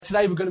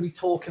today we're going to be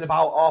talking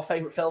about our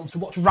favourite films to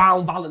watch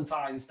around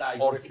Valentine's Day.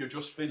 Or if you're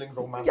just feeling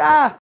romantic.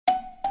 Yeah.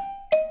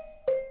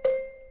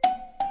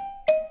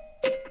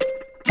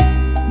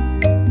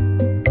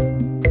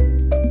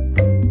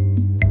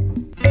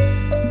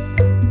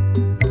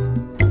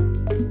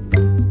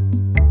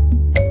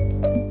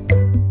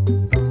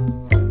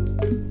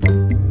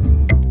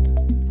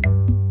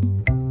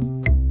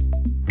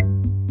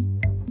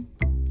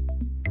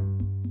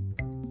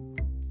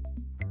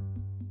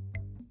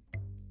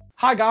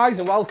 Hi guys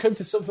and welcome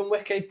to Something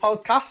Wicked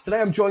podcast.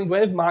 Today I'm joined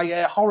with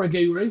my horror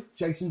guru,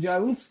 Jason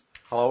Jones.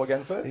 Hello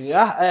again, Fitz.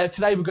 Yeah,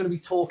 today we're going to be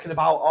talking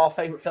about our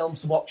favourite films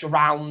to watch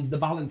around the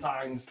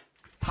Valentine's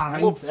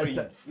time. Love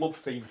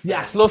theme.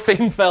 Yes, love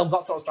themed films,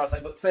 that's what I was trying to say.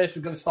 But first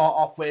we're going to start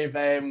off with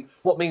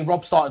what me and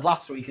Rob started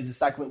last week as a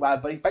segment where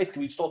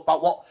basically we just talk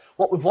about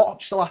what we've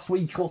watched the last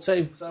week or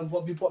two. So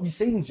what have you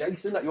seen,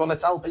 Jason, that you want to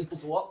tell people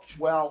to watch?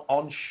 Well,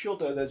 on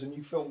Shudder there's a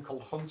new film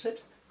called Hunted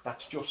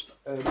that's just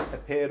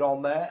appeared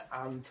on there,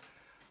 and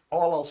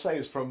all I'll say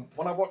is from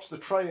when I watched the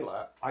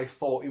trailer, I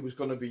thought it was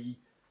going to be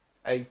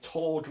a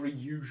tawdry,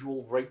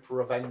 usual rape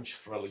revenge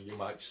thriller, you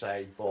might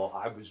say, but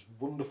I was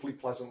wonderfully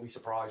pleasantly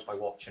surprised by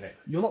watching it.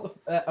 You're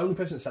not the only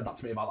person that said that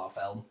to me about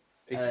that film.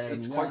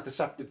 It's quite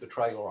deceptive, the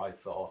trailer, I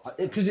thought.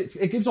 Because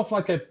it gives off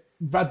like a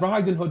Red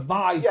Riding Hood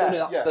vibe, doesn't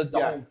it? That's the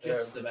whole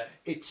gist of it.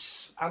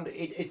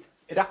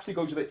 It actually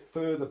goes a bit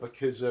further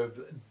because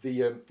of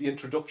the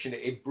introduction.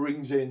 It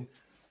brings in,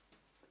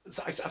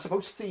 I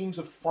suppose, themes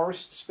of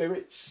forest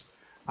spirits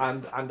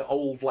and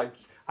old, like,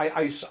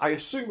 I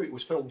assume it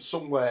was filmed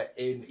somewhere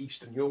in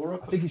Eastern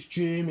Europe. I think it's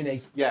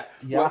Germany. Yeah.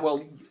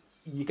 Well,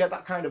 you get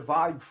that kind of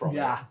vibe from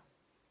it.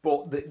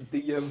 But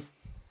the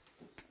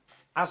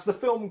as the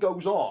film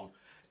goes on,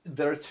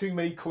 there are too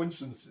many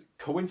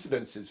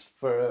coincidences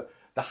for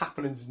the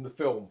happenings in the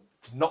film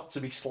not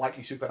to be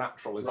slightly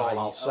supernatural, is all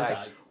I'll say.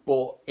 Okay.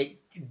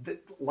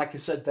 But like I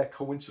said, they're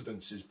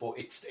coincidences, but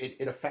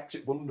it affects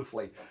it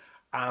wonderfully.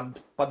 And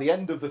by the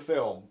end of the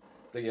film,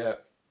 the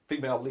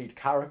female lead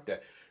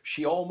character,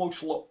 she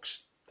almost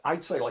looks,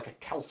 I'd say, like a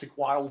Celtic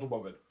wild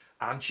woman,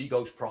 and she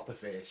goes proper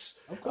fierce.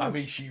 Okay. I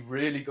mean, she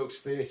really goes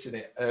fierce in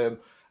it.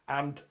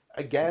 And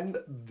again,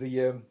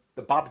 the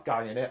bad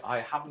guy in it,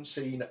 I haven't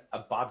seen a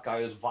bad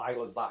guy as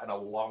vile as that in a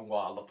long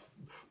while.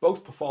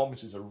 Both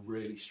performances are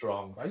really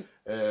strong. Right.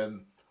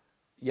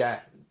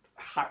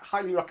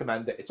 Highly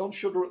recommend it. It's on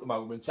Shudder at the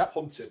moment. Yep.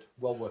 Hunted,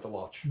 well worth a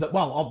watch. The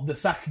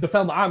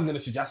film that I'm going to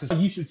suggest is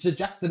you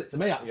suggested it to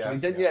me actually,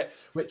 didn't you?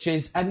 Which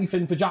is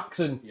Anything for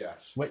Jackson.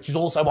 Yes. Which is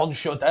also on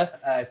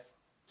Shudder.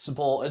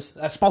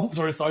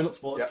 Sponsors, sorry, not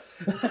supporters.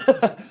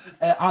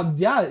 And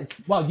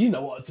you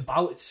know what it's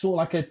about. It's sort of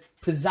like a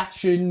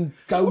possession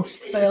ghost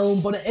film,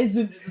 but it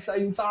isn't at the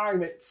same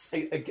time. It's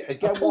a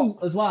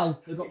cult as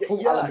well. They've got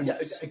cult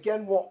elements.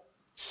 Again, what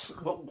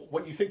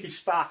you think is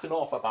starting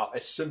off about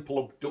a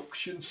simple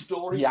abduction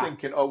story,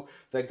 thinking,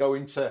 they're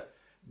going to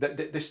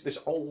this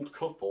old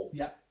couple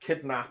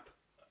kidnap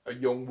a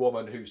young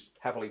woman who's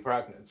heavily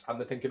pregnant, and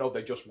they're thinking,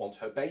 they just want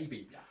her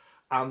baby,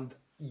 and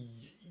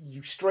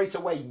you straight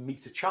away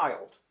meet a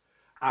child.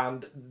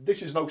 And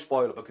this is no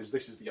spoiler because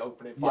this is the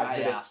opening 5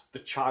 minutes. The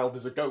child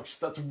is a ghost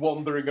that's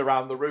wandering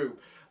around the room,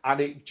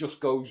 and it just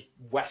goes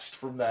west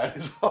from there.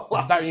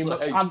 Very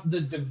much, and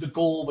the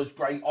gore was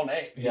great on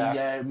it.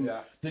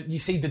 You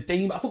see the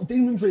demon. I thought the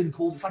demon's really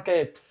cool. It's like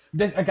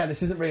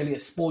this isn't really a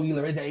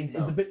spoiler, is it?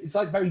 No. It's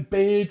like very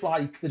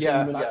bird-like. The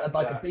demon had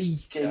like a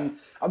beak, and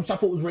which I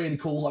thought was really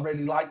cool. I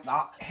really liked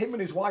that. Him and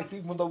his wife,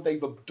 even though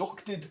they've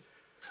abducted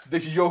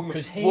this young woman,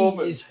 because he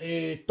is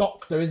her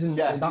doctor, isn't he?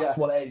 That's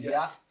what it is.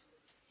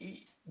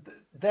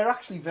 They're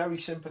actually very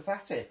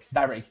sympathetic.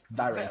 Very.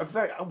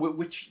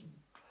 Which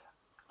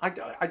I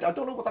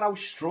don't know whether I was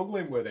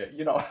struggling with it,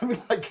 you know. I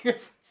mean,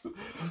 like,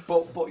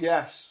 but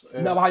yes.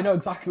 No, I know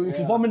exactly.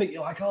 Because 1 minute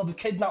you're like, the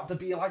kidnapped, to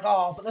be like,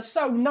 but they're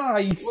so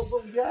nice.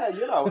 Well,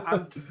 you know,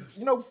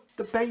 and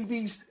the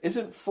baby's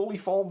isn't fully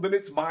formed in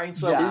its mind,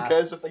 so who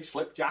cares if they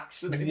slip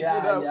Jackson?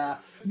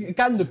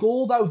 Again, the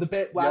gore though, the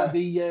bit where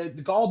the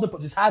gardener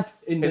puts his head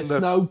in the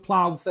snow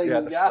plough thing.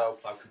 The snow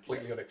plough,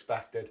 completely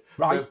unexpected.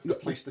 Right. The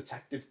police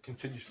detective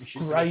continuously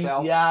shooting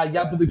himself.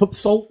 But they put the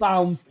salt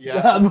down.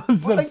 Well,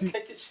 they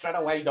kick it straight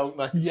away, don't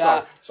they?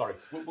 Yeah. Sorry,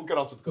 we'll get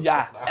on to the good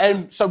stuff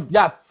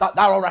now. That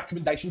are our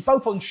recommendations,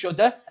 both on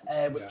Shudder,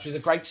 which is a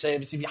great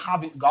service if you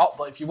haven't got,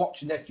 but if you're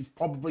watching this, you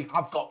probably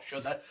have got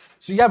Shudder.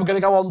 So we're going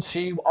to go on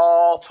to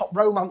our top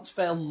romance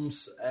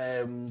films,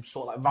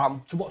 sort of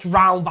like to watch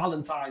around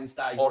Valentine's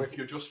Day. Or if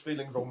you're just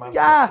feeling romantic.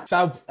 Yeah.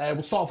 So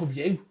we'll start off with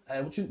you.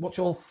 What's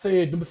your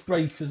third, number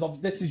 3? Because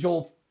this is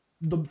your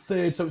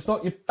third, so it's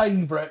not your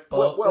favourite.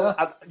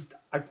 But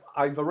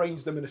I've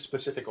arranged them in a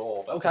specific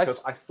order. Okay.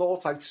 Because I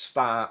thought I'd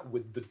start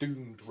with the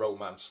doomed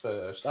romance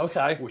first.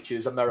 Okay. Which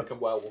is American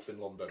Werewolf in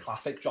London.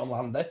 Classic John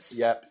Landis.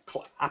 Yeah,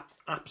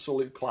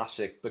 absolute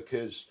classic,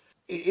 because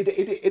it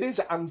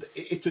is, and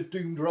it's a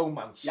doomed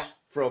romance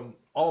from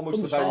almost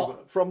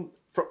from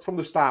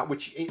the start,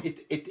 which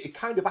it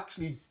kind of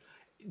actually,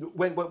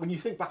 when you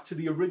think back to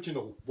the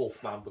original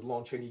Wolfman with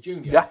Lon Chaney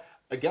Jr.,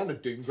 again, a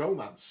doomed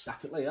romance.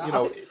 Definitely,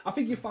 yeah. I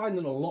think you find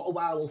in a lot of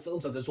werewolf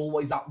films that there's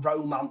always that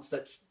romance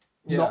that's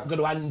not going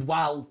to end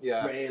well,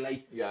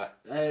 really. Yeah.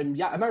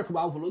 American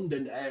Werewolf in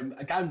London,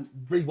 again,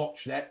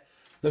 rewatched it.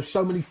 There's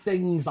so many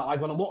things that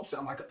when I watched it,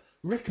 I'm like,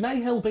 Rick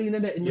Mayhill being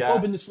in it in the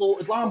pub in The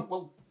Slaughtered Lamb.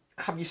 Well,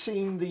 have you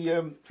seen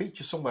the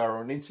feature somewhere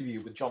or an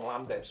interview with John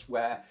Landis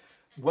where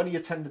when he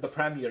attended the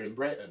premiere in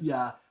Britain,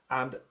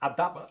 and at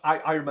that,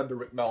 I remember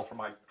Rick Mayhill from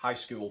my high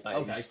school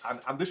days,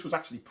 and this was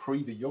actually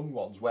pre The Young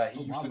Ones, where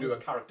he used to do a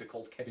character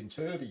called Kevin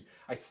Turvey.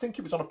 I think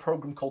it was on a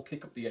programme called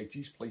Kick Up the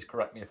 80s, please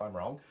correct me if I'm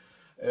wrong,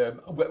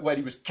 where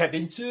he was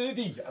Kevin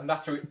Turvey, and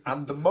that's how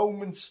and the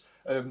moment,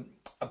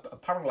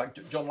 apparently,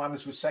 like John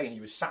Landis was saying,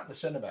 he was sat in the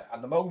cinema,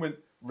 and the moment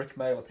Rick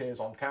Mayhill appears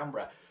on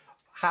camera,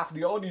 half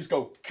the audience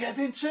go,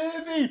 Kevin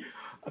Turvey!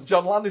 And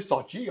John Landis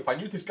thought, gee, if I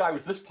knew this guy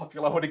was this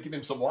popular, I would have given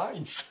him some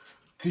lines.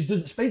 Because he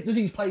doesn't speak, does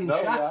he? He's playing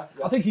chess.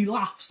 I think he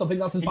laughs. I think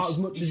that's about as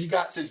much as he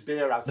gets. He his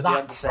beer out at the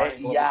end of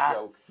the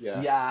joke.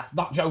 Yeah,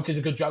 that joke is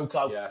a good joke,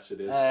 though. Yes,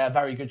 it is.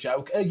 Very good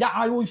joke.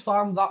 I always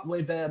found that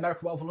with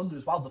American Werewolf in London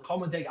as well, the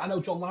comedy. I know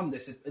John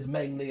Landis is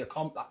mainly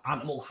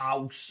Animal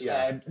House,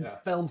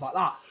 films like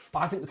that. But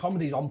I think the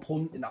comedy is on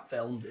point in that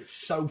film.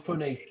 It's so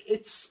funny.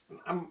 It's,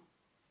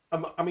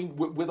 I mean,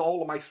 with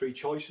all of my three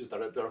choices,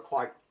 there are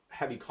quite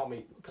heavy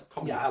comedy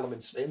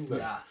elements in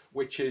them,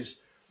 which is...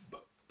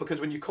 Because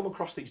when you come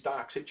across these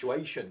dark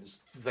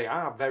situations, they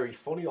are very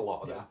funny, a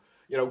lot of them.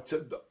 You know,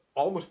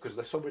 almost because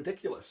they're so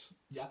ridiculous,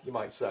 you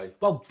might say.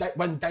 Well,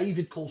 when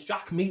David calls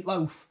Jack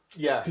Meatloaf.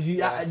 Because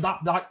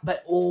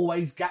that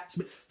always gets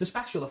me. The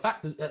special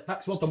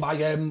effects were done by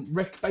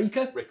Rick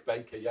Baker. Rick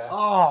Baker,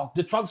 Oh,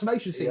 the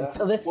transformation scene,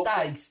 to this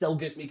day, still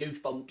gives me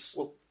goosebumps.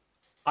 Well,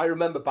 I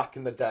remember back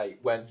in the day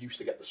when you used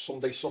to get the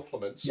Sunday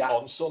supplements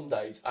on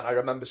Sundays, and I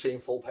remember seeing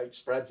full-page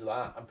spreads of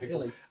that, and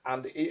people,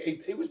 and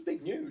it was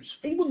big news.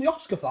 He won the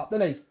Oscar for that,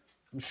 didn't he?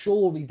 I'm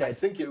sure he did. I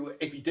think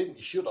if he didn't,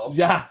 he should have.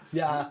 Yeah.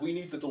 We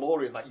need the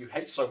DeLorean that you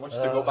hate so much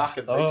to go back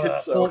and make it.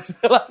 So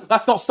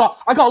let's not start.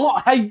 I got a lot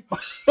of hate,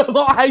 for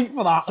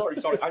that. Sorry,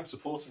 I'm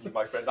supporting you,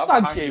 my friend.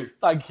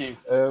 Thank you.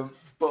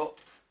 But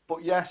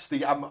yes,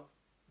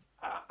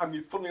 I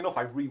mean, funnily enough,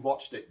 I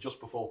rewatched it just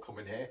before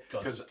coming here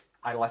because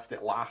I left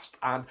it last,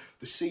 and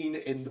the scene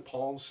in the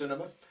porn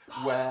cinema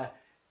where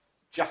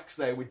Jack's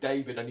there with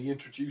David and he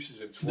introduces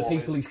him to the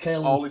people he's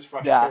killed, all his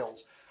fresh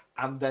kills,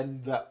 and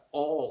then they're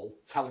all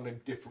telling him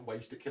different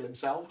ways to kill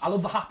himself. I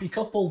love the happy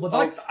couple with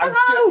I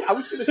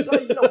was going to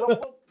say, there are a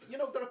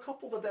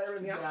couple that are there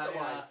in the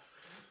afterlife,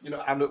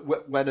 and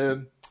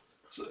when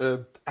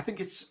I think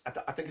it's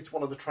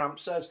one of the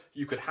tramps says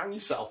you could hang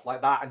yourself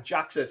like that, and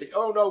Jack says,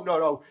 "Oh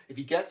no! If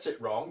he gets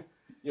it wrong,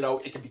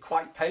 it can be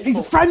quite painful." He's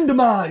a friend of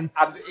mine,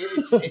 and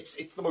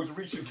it's the most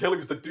recent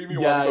killings that do me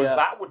one.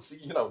 That would,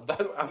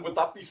 and would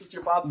that be such a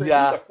bad thing?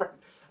 Yeah.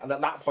 And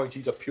at that point,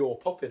 he's a pure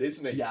puppet,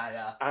 isn't he?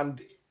 Yeah.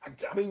 And I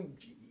mean,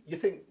 you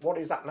think, what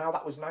is that now?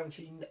 That was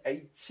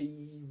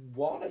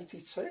 1981,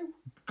 82?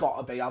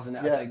 Gotta be, hasn't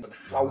it? Yeah. I think.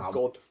 How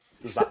good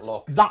does that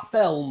look? That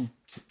film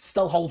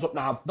still holds up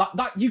now.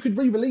 That you could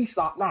re-release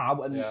that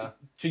now, and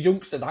to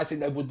youngsters, I think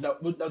they would know.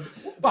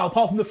 Well,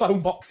 apart from the phone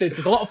boxes,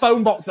 there's a lot of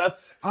phone boxes.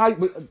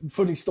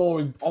 Funny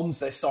story on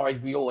this. Sorry,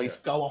 we always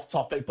go off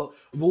topic, but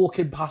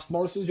walking past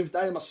Morrison's the other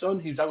day, and my son,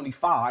 who's only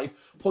 5,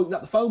 pointing at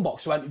the phone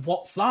box, went,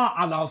 "What's that?"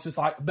 And I was just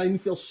like, it made me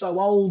feel so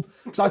old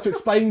because I had to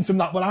explain to him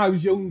that when I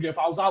was younger, if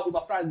I was out with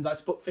my friends, I had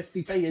to put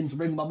 50p in to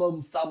ring my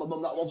mum to tell my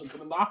mum that I wasn't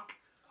coming back.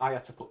 I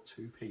had to put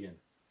 2p in.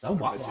 Oh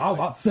wow,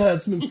 that's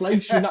some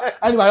inflation.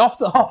 Anyway, off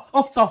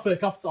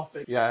topic.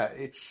 Yeah,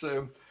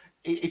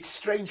 it's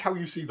strange how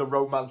you see the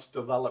romance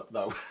develop,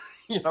 though.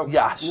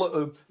 Yes.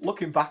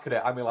 Looking back at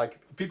it, I mean, like,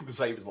 people can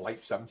say it was the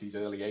late 70s,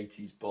 early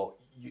 80s, but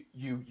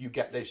you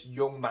get this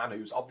young man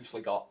who's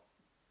obviously got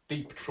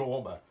deep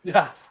trauma.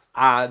 Yeah.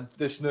 And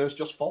this nurse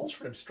just falls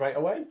for him straight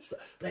away.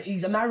 But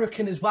he's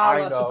American as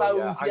well, I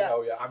suppose. I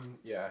know,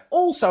 yeah.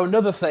 Also,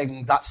 another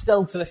thing that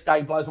still to this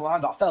day blows my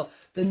mind off, Phil,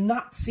 the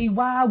Nazi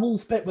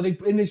werewolf bit where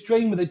in his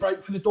dream where they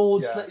break through the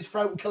doors, slit his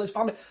throat and kill his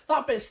family.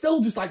 That bit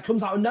still just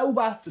comes out of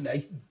nowhere for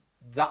me.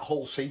 That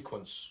whole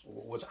sequence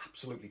was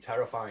absolutely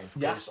terrifying.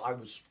 Because I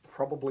was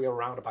probably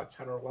around about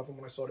 10 or 11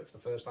 when I saw it for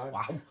the first time.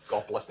 Wow.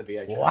 God bless the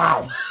VHS.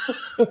 Wow.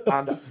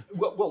 And,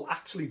 well,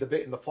 actually, the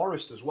bit in the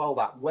forest as well,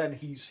 that when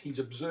he's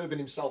observing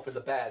himself in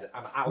the bed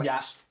and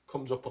Alex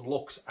comes up and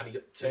looks and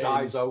his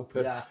eyes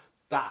open. Yeah.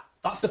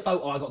 That's the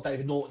photo I got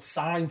David Norton to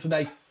sign for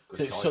me.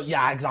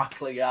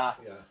 Exactly,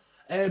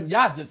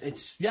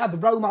 the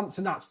romance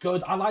and that's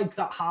good. I like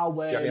that how...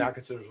 Jenny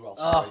Agutter as well,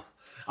 sorry.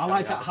 I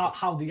like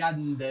how the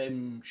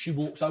end, she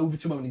walks over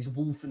to him and he's a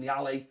wolf in the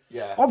alley.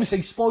 Yeah.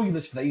 Obviously,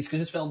 spoilers for these because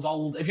this film's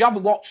old. If you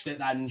haven't watched it,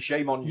 then...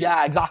 Shame on you.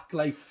 Yeah,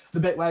 exactly. The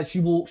bit where she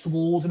walks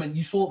towards him and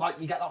you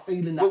you get that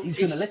feeling that he's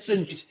going to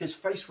listen. His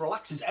face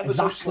relaxes ever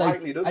so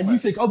slightly, doesn't it? And you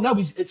think, oh no,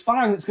 it's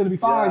fine, it's going to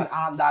be fine.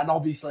 Yeah. And then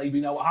obviously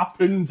we know what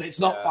happens, it's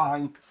not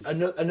fine.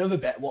 Another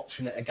bit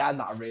watching it again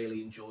that I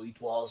really enjoyed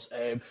was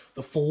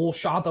the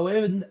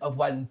foreshadowing of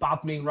when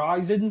Bad Moon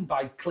Rising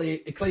by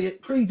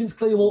Creedence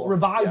Clearwater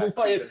Revival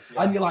playing.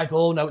 And and you're like,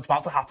 oh no, it's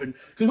about to happen.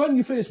 Because when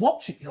you first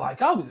watch it, you're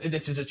like, oh,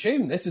 this is a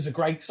tune, this is a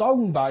great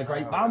song by a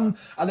great band.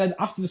 And then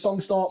after the song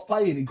starts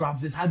playing, he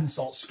grabs his head and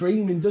starts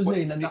screaming, doesn't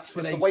he? And then that's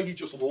when the way he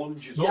just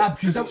lunges up. Yeah,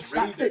 because you don't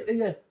expect it, do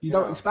you? You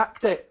don't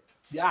expect it.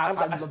 Yeah, I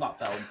love that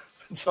film.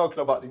 Talking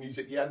about the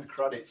music, the end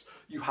credits,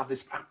 you have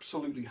this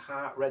absolutely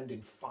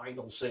heart-rending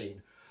final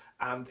scene,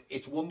 and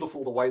it's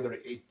wonderful the way that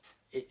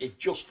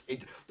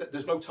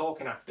there's no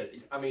talking after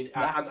it. I mean,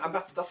 and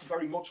that's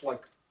very much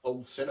like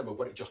old cinema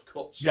when it just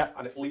cuts,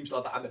 and it leaves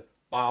like that, and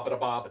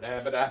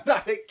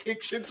and it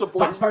kicks into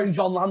blue. That's very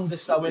John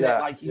Landis, though, isn't it?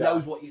 Like he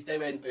knows what he's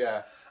doing.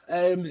 Yeah.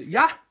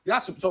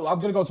 So I'm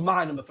going to go to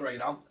my number 3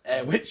 now,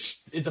 which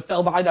is a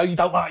film that I know you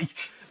don't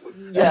like.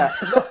 Yeah,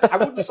 I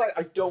wouldn't say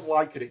I don't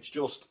like it. It's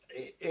just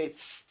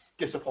it's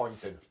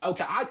disappointing.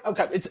 Okay.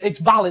 It's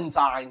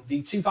Valentine,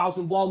 the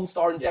 2001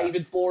 starring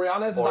David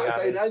Boreanaz. Is that how you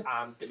say it?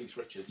 And Denise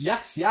Richards.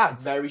 Yes, yeah.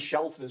 Mary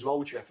Shelton as well,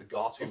 which I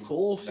forgot. Of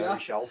course, Mary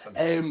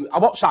Shelton. I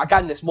watched that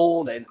again this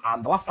morning,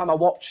 and the last time I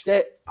watched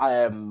it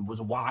was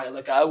a while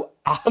ago,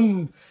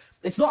 and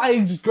it's not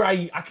aged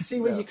great. I can see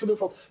where you're coming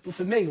from, but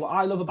for me, what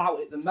I love about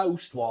it the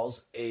most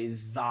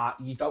is that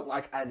you don't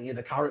like any of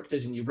the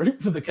characters, and you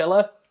root for the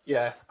killer.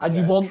 Yeah, and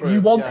you want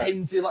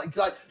him to like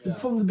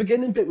from the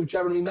beginning bit with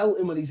Jeremy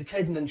Milton when he's a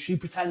kid, and then she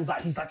pretends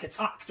that he's like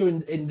attacked her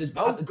in the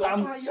dance,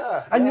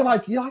 and you're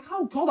like,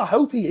 oh god, I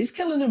hope he is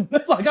killing him.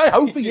 Like I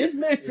hope he is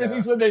murdering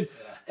these women.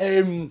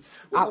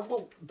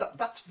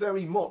 That's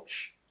very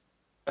much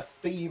a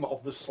theme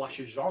of the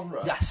slasher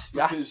genre. Yes,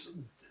 because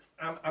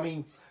I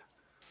mean,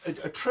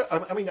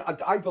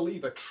 I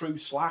believe a true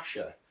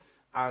slasher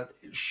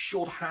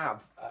should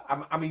have.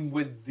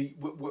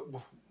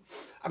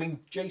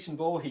 Jason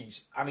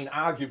Voorhees,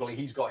 arguably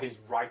he's got his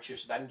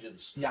righteous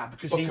vengeance. Yeah,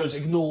 because he was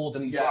ignored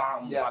and he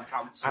drowned by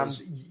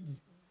cancers. And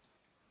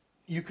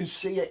you can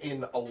see it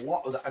in a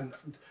lot of and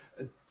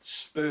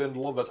spurned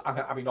lovers.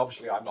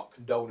 Obviously I'm not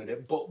condoning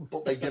it,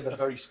 but they give a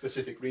very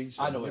specific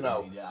reason. I know what you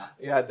mean,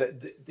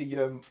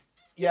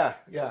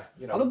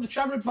 I love the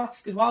cherub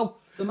mask as well.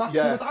 The mask,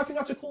 I think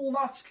that's a cool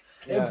mask.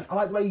 I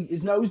like the way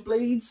his nose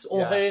bleeds,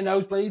 or her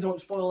nose bleeds. I won't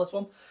spoil this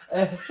one.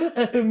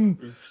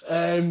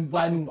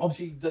 When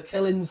obviously the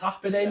killing's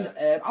happening,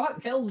 I like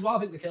the kills as well. I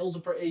think the kills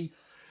are pretty.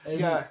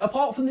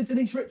 Apart from the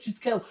Denise Richards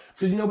kill,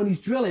 because when he's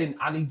drilling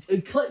and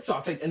he clips her, I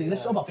think, and he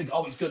lifts up, I think,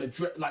 oh, he's going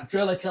to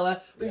drill a killer,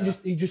 but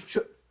he just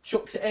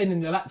chucks it in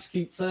and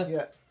electrocutes her.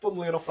 Yeah,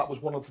 funnily enough, that was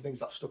one of the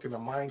things that stuck in my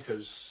mind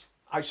because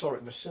I saw it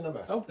in the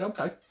cinema. Oh,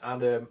 okay.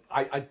 And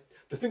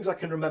the things I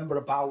can remember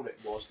about it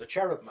was the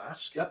cherub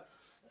mask. Yep.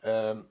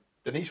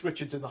 Denise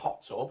Richards in the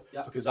hot tub,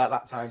 because at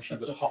that time she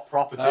was hot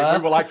property. We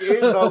were like,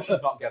 no,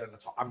 she's not getting a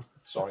top. I'm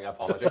sorry, I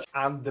apologise.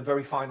 And the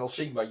very final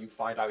scene where you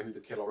find out who the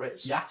killer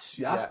is. Yes,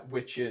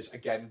 which is,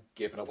 again,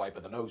 given away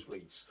by the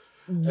nosebleeds.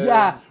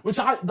 Which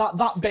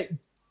that bit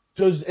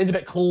is a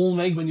bit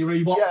corny when you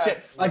rewatch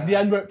it. Like the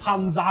end where it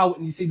pans out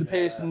and you see the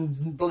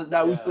person's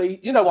nosebleed.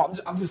 You know what,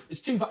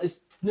 it's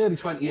nearly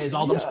 20 years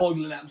old. I'm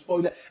spoiling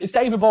it. It's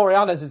David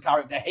Boreanaz's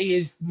character. He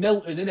is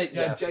Milton, isn't it?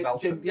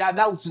 Nelson.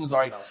 Nelson,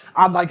 sorry. No.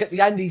 And like at the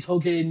end, he's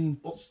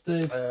hugging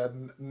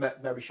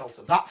Mary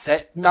Shelton. That's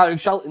it. Mary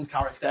Shelton's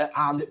character,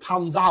 and it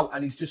pans out,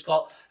 and he's just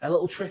got a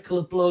little trickle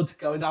of blood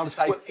going down his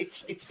face. Well,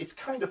 it's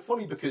kind of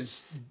funny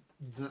because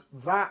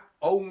that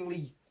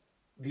only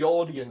the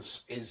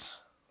audience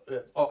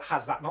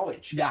has that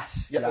knowledge.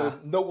 Yes.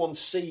 No one's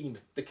seen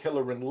the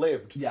killer and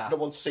lived. Yeah. No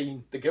one's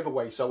seen the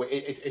giveaway. So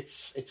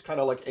it's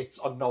kind of like it's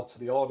a nod to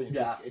the audience.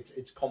 Yeah.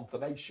 It's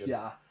confirmation.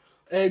 Yeah.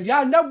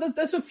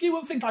 There's a few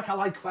other things like I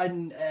like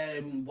when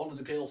one of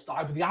the girls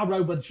died with the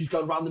arrow when she's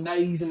going around the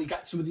maze and he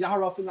gets her with the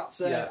arrow. I think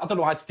that's I don't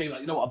know how to do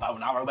that. You know what a bow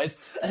and arrow is.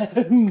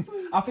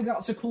 I think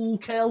that's a cool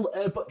kill.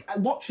 But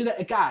watching it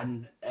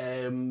again,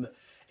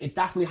 it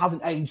definitely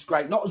hasn't aged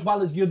great. Not as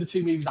well as the other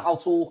two movies that I'll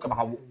talk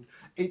about.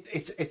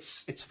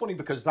 It's funny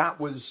because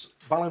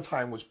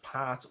Valentine was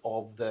part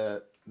of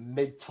the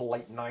mid to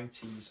late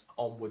 90s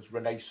onwards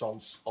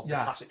renaissance of the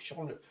classic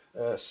genre,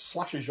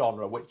 slasher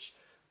genre, which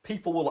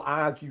people will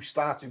argue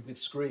started with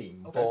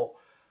Scream, but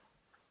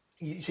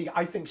you see,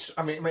 I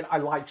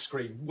like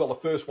Scream. Well, the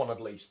first one at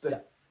least.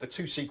 The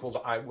two sequels,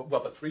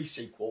 the three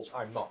sequels,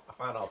 I'm not a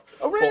fan of.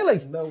 Oh, really?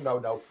 But,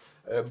 no.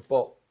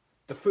 But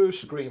the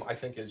first Scream, I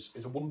think, is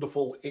a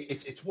wonderful.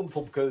 It's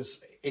wonderful because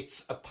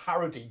it's a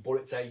parody, but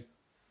it's a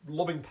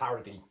loving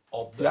parody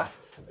of the.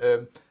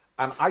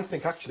 And I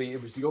think actually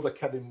it was the other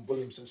Kevin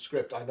Williamson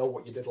script, I Know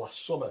What You Did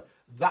Last Summer.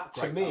 That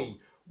to me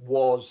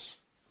was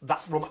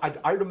that.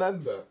 I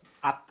remember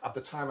at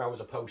the time I was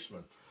a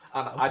postman,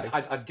 and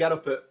I'd get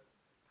up at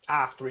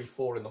 3:30,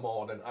 4 in the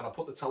morning, and I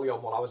put the telly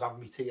on while I was having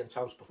my tea and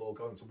toast before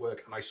going to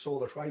work, and I saw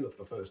the trailer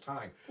for the first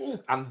time,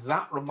 and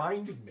that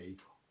reminded me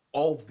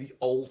of the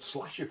old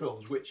slasher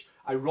films, which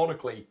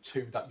ironically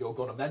two that you're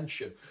going to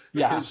mention,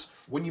 because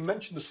when you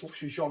mention the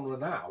slasher genre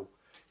now,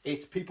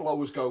 it's people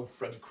always go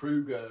Freddy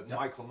Krueger,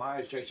 Michael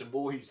Myers, Jason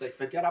Voorhees. They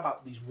forget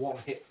about these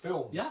one-hit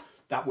films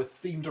that were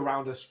themed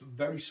around a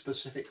very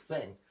specific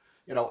thing,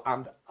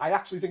 And I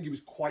actually think it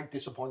was quite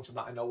disappointing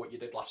that I Know What You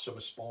Did Last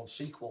Summer spawned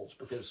sequels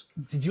because.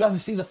 Did you ever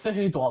see the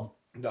third one?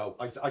 No,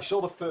 I saw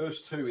the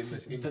first two in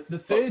this. The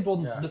third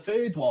one,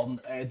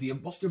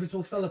 what's the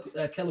original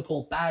killer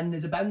called? Ben?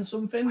 Is it Ben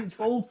something? It's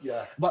called.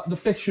 Yeah. But the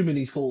fisherman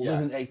he's called,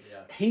 isn't he?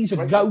 Yeah. He's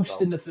a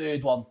ghost in the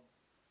third one.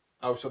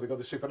 Oh, so they got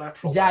the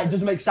supernatural. Yeah, it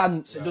doesn't make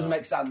sense. It doesn't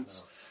make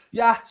sense. No.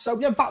 Yeah, so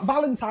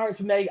Valentine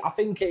for me, I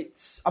think it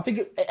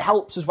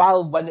helps as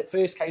well. When it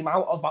first came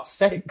out, I was about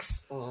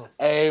 6,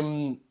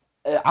 and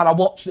I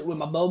watched it with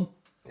my mum.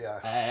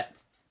 Yeah.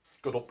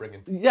 Good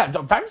upbringing. Yeah,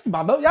 very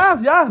my mum.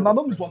 Yeah. My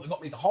mum's the one that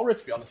got me into horror.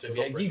 To be honest with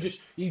you,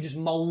 you just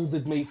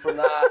moulded me from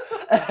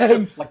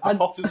there. Like the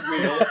potter's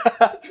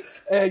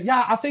wheel.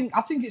 Yeah, I think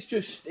it's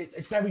just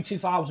it's very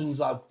 2000s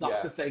though.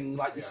 That's the thing.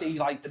 Like you see,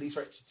 like Denise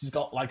Richards has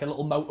got like a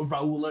little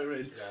Motorola,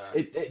 and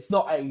it's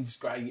not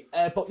aged great.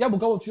 But yeah, we'll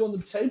go on to your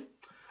number 2.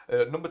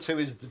 Number 2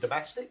 is The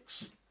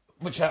Domestics,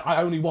 which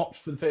I only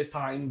watched for the first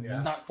time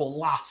night before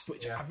last,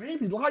 which I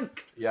really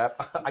liked. Yeah,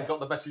 I got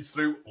the message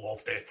through,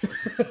 loved it.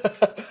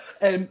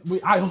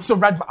 I also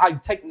I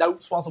take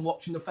notes whilst I'm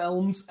watching the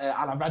films,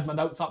 and I read my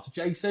notes out to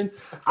Jason.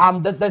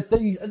 And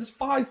there's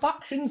 5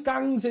 factions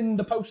gangs in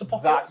the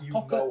post-apocalypse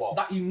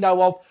that you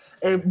know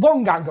of.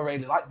 One gang I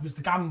really liked was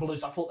the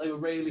Gamblers. I thought they were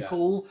really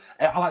cool.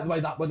 I like the way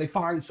that when they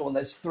find someone,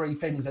 there's 3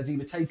 things: there's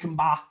either take them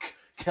back,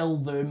 kill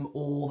them,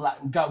 or let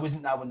them go,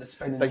 isn't there, when they're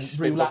spinning the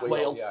roulette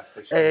wheel?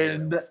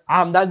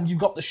 And then you've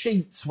got the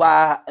sheets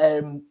where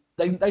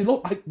they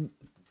look like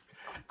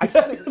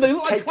they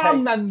look like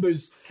clan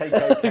members.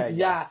 KKK.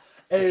 Yeah.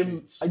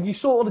 And you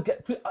sort of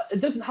get.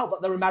 It doesn't help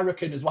that they're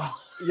American as well.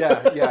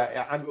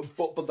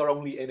 But they're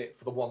only in it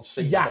for the one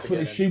scene. Yes, where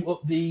they shoot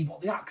up the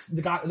axe.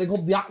 The guy they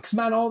called the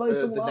Axemen, are they?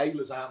 The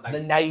Nailers, aren't they?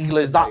 The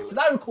Nailers.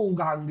 They're a cool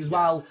gang as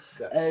well.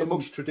 The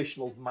most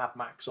traditional Mad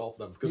Max of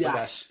them because of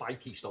their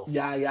spiky stuff.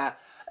 Yeah.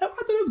 I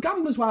don't know, the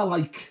Gamblers were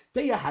like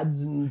deer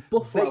heads and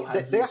buffalo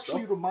heads. They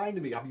actually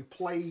reminded me. Have you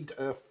played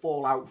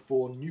Fallout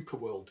 4 Nuka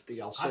World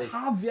DLC? I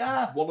have,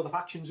 yeah. One of the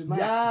factions in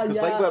that.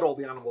 Because they wear all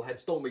the animal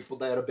heads, don't they? But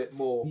they're a bit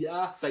more.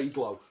 They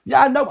glow.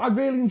 Yeah, no, I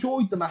really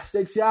enjoyed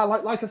Domestics. Yeah,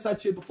 like I said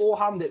to you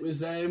beforehand, it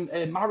was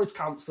marriage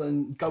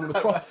counselling going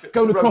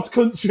across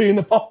country in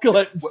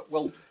apocalypse.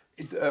 Well,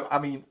 I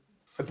mean,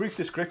 a brief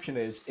description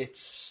is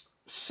it's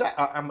set.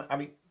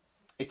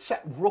 It's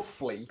set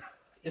roughly.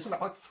 Isn't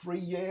it like 3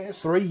 years?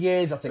 3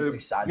 years, I think they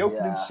said. The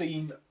opening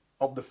scene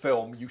of the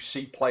film, you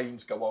see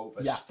planes go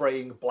over,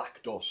 spraying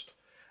black dust.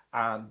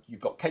 And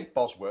you've got Kate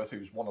Bosworth,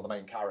 who's one of the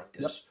main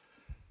characters,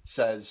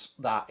 says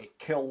that it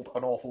killed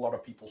an awful lot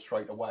of people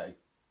straight away.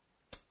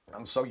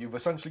 And so you've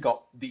essentially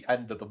got the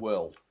end of the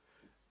world.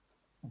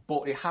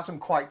 But it hasn't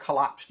quite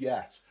collapsed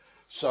yet.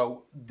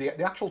 So the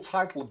actual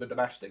title of The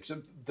Domestics,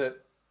 the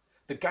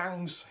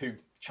gangs who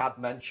Chad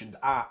mentioned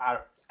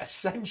are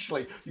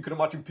essentially, you can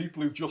imagine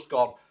people who've just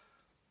gone,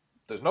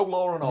 there's no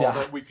law and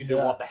order, we can do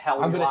what the hell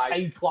we like. I'm going to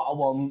take what I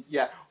want.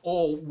 Yeah,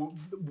 or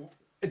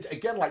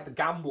again, like the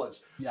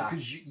Gamblers,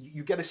 because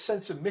you get a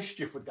sense of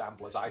mischief with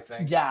Gamblers, I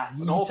think. Yeah,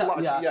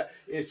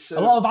 it's a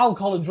lot of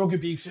alcohol and drug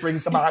abuse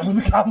springs to mind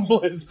with the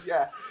Gamblers.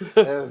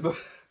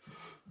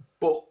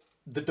 But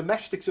the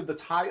Domestics of the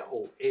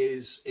title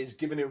is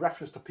given in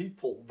reference to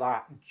people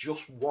that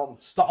just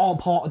want... That aren't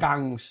part of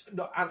gangs.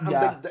 No,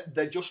 and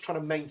they're just trying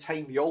to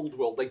maintain the old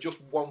world. They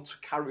just want to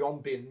carry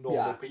on being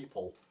normal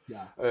people.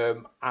 Yeah.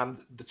 And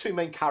the 2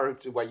 main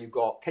characters where you've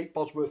got Kate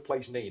Bosworth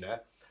plays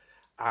Nina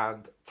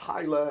and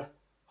Tyler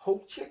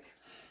Hoechlin.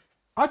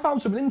 I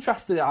found something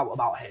interesting out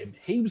about him.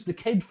 He was the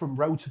kid from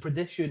Road to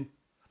Perdition.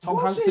 Tom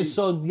Hanks'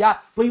 son. Yeah.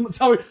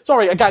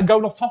 Sorry, again,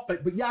 going off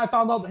topic, but I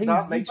found out that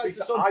he plays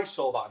the son. I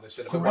saw that in the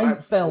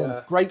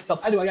cinema. Great film.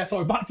 Anyway,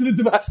 sorry, back to the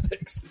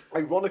Domestics.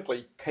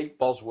 Ironically, Kate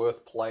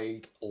Bosworth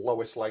played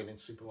Lois Lane in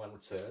Superman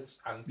Returns,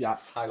 and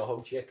Tyler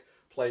Hoechlin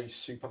plays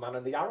Superman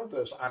in the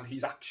Arrowverse, and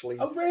he's actually...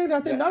 Oh, really? I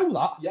didn't know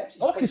that. Yes.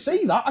 I can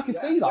see that. I can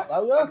see that,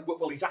 though, yeah.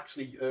 Well, he's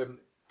actually...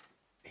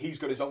 he's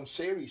got his own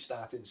series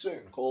starting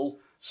soon. Cool.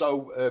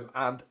 So,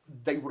 and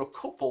they were a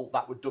couple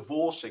that were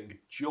divorcing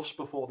just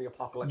before the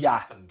apocalypse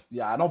happened.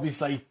 Yeah, and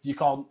obviously you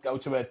can't go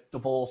to a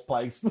divorce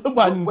place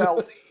when...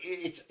 Well,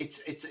 it's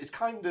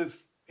kind of...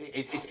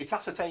 It's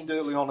ascertained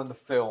early on in the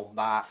film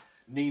that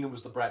Nina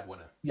was the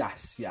breadwinner.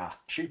 Yes, yeah.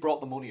 She brought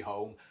the money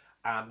home,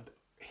 and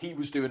he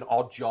was doing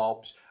odd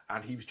jobs,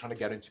 and he was trying to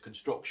get into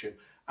construction.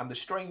 And the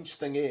strange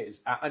thing is,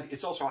 and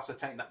it's also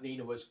ascertained that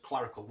Nina was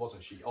clerical,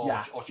 wasn't she? Or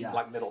she was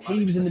like middle management.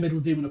 He was in the middle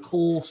doing a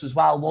course as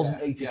well,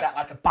 wasn't he? To get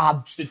like a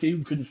badge to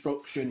do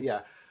construction.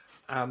 Yeah.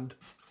 And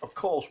of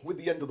course, with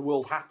the end of the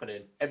world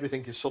happening,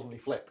 everything is suddenly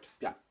flipped.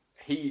 Yeah.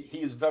 He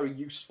is very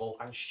useful,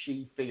 and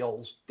she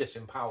feels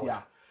disempowered.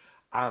 Yeah.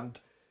 And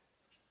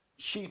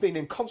she's been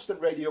in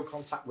constant radio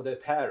contact with her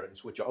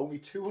parents, which are only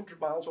 200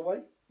 miles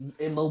away.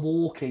 In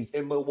Milwaukee.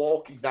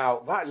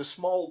 Now, that is a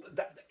small...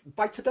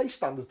 by today's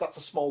standards, that's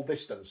a small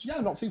distance. Yeah,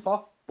 not too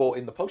far. But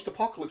in the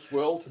post-apocalypse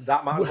world,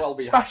 that might as well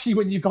be... Especially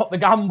when you've got the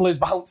Gamblers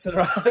bouncing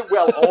around.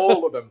 Well,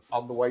 all of them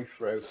on the way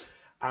through.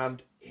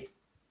 And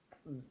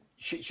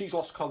she's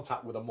lost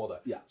contact with her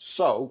mother. Yeah.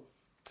 So,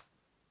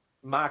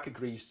 Mark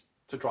agrees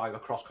to drive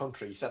across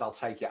country. He said, I'll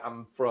take you.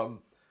 And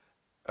from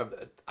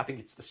I think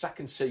it's the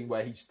second scene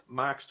where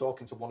Mark's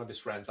talking to one of his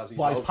friends as he's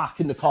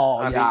packing the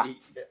car, and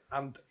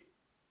and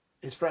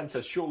his friend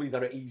says, surely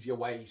there are easier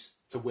ways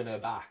to win her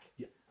back.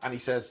 Yeah. And he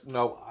says,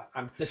 no.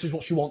 This is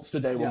what she wants to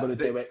do, we're going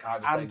to do it,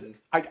 kind of thing.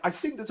 I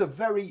think there's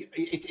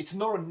it's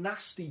not a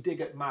nasty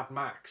dig at Mad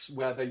Max,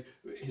 where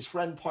his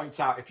friend points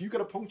out, if you get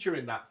a puncture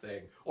in that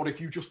thing, or if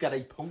you just get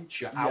a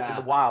puncture out in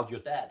the wild, you're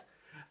dead.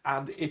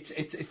 And it's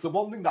the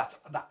one thing that's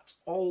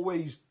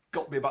always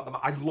got me about them.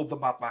 I love the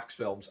Mad Max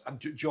films, and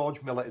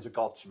George Miller is a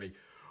god to me.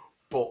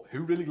 But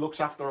who really looks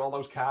after all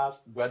those cars?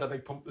 Where do they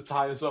pump the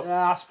tyres up?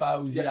 Yeah, I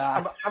suppose,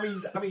 yeah.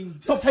 I mean...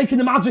 Stop taking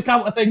the magic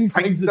out of things.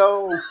 I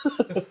know.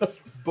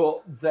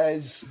 But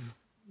there's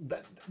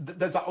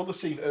that other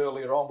scene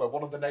earlier on where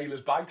one of the Nailers'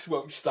 bikes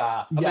won't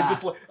start. And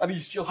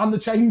he's just... And the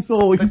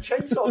chainsaw. The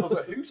chainsaw does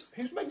it.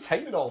 Who's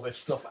maintaining all this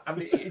stuff?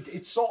 And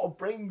it sort of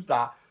brings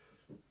that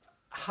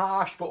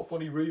harsh but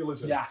funny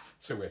realism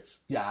to it.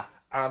 Yeah.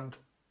 And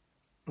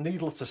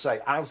needless to say,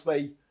 as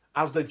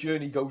their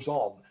journey goes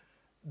on,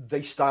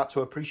 they start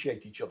to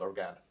appreciate each other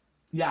again.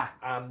 Yeah.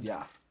 And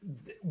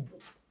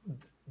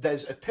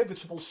there's a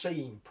pivotal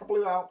scene,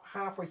 probably about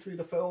halfway through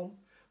the film,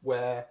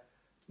 where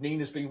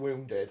Nina's been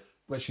wounded.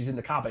 Where she's in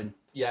the cabin.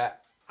 Yeah.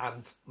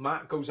 And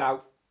Matt goes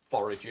out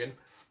foraging,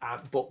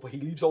 but he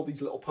leaves all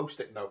these little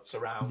post-it notes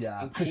around.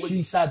 Yeah, because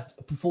she said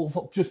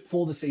just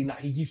before the scene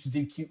that he used to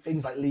do cute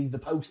things like leave the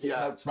post-it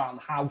notes around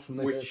the house when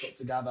they first got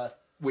together.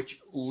 Which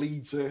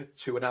leads her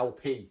to an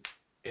LP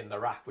in the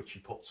rack, which she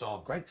puts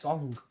on. Great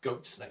song.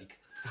 Goat Snake.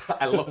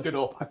 I looked it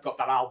up. I've got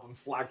that album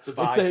flagged to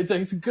buy.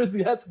 It's a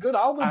good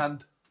album.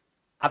 And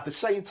at the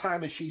same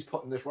time as she's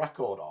putting this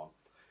record on,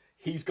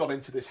 he's gone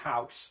into this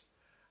house,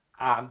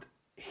 and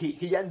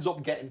he ends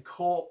up getting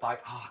caught by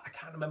I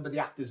can't remember the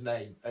actor's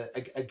name.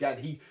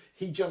 Again,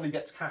 he generally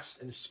gets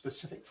cast in a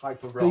specific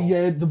type of role.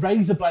 The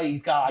razor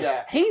blade guy.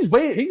 Yeah, he's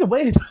weird. He's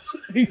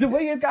a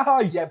weird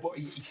guy. Yeah, but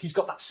he's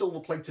got that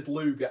silver-plated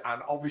lube,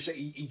 and obviously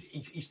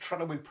he's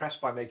trying to impress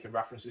by making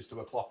references to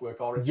A Clockwork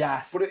Orange.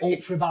 Yes, but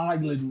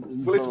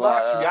ultra-violent. Well, it's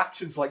Mark's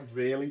reactions like,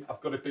 really? I've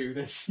got to do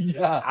this?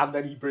 Yeah. And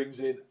then he brings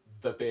in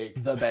the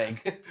big.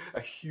 A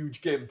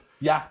huge gimp.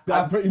 Yeah,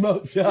 pretty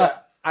much, yeah.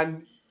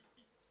 And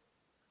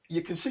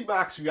you can see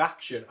Mark's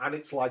reaction, and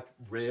it's like,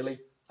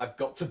 really? I've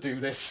got to do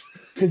this.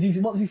 Because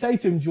what does he say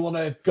to him? Do you want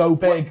to go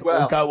big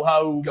or go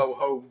home? Go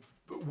home.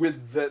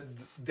 With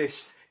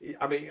this...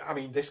 I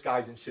mean, this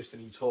guy's insisting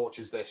he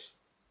tortures this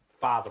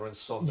father and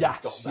son. Yes,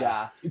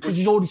 because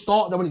he's already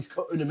started when he's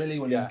cutting him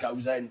when he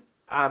goes in.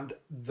 And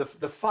the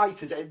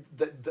fight is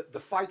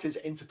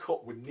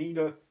intercut with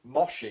Nina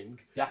moshing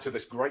to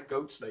this great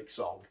Goat Snake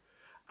song,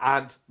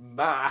 and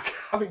Mark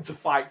having to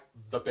fight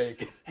the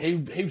big.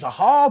 He's a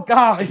hard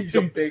guy. He's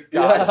a big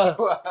guy as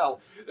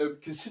well.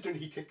 Considering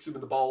he kicks him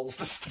in the balls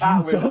to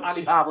start with, and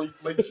he hardly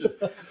flinches.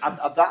 And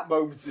at that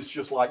moment, it's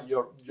just like,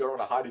 you're on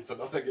a hiding to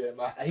nothing here,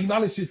 man. He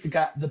manages to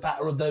get the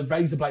better of the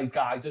razor blade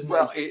guy, doesn't he?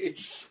 Well,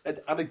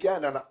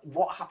 and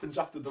what happens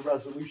after the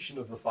resolution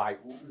of the fight,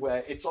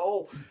 where it's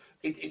all,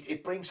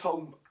 it brings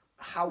home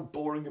how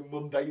boring and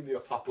mundane the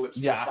apocalypse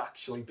must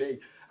actually be.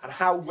 And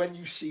how, when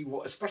you see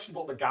especially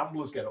what the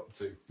gamblers get up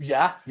to.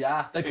 Yeah.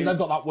 Because they've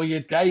got that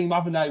weird game,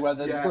 haven't they, where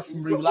they're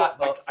Russian roulette.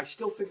 But I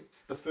still think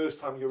the first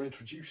time you're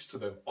introduced to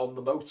them on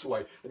the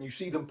motorway, and you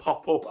see them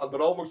pop up, and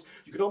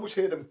you can almost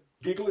hear them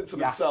giggling to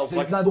themselves.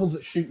 Like, they're the ones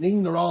that shoot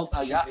Nina, aren't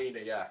they?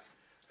 Nina,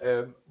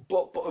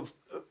 but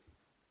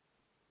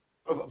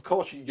of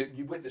course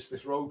you witness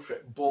this road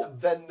trip, but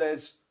then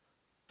there's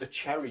the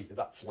cherry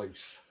that's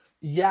loose.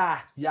 Yeah,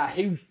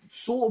 who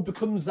sort of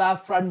becomes their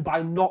friend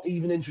by not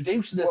even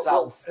introducing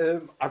herself.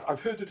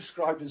 I've heard her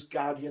described as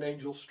guardian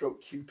angel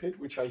stroke Cupid,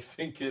 which I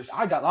think is...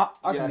 I get that.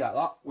 I can get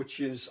that.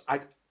 Which is,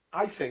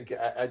 I think,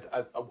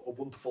 a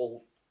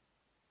wonderful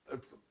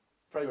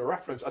frame of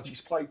reference. And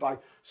she's played by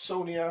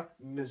Sonia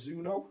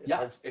Mizuno,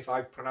 if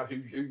I pronounce, who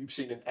you've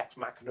seen in Ex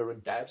Machina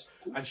and Devs.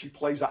 Cool. And she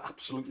plays that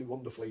absolutely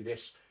wonderfully,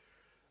 this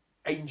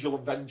angel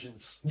of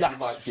vengeance, you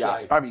might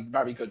say. Very,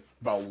 very good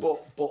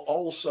role. But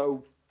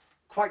also...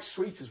 quite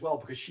sweet as well,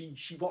 because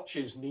she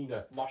watches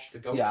Nina mosh the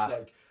Goat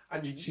Snake,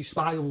 and she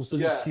smiles,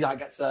 doesn't she? Like,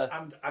 gets her...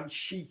 and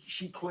she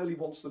clearly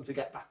wants them to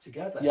get back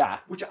together. Yeah,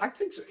 which I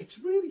think it's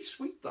really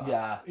sweet.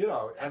 That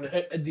and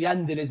at the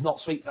end, it is not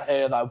sweet for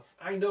her though.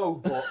 I know,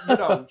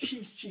 but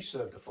she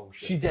served a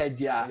function. She did,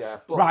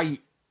 but,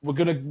 right. We'll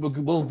go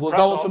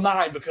on to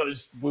mine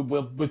because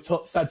we've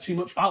said too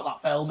much about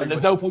that film, and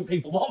there's no point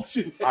people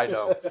watching it. I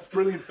know.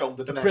 Brilliant film,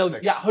 The Domestics.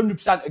 Brilliant. Yeah,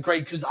 100%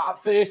 agree, because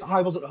at first I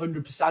wasn't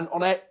 100%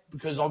 on it,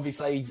 because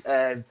obviously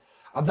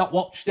I've not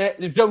watched it.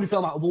 It's the only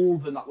film out of all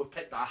of them that we've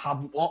picked that I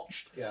hadn't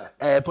watched. Yeah.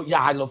 But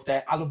yeah, I loved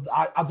it.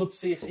 I'd love to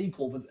see a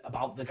sequel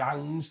about the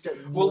gangs.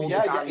 Well,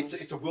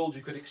 it's a world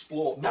you could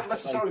explore. Not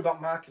necessarily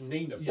about Mark and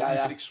Nina, but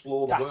you could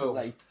explore the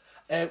world.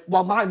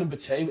 Well, my number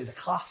 2 is a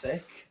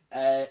classic.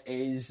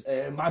 Is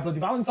My Bloody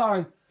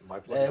Valentine,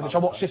 which I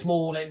watched this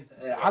morning.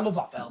 I love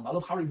that film. I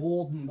love Harry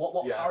Warden.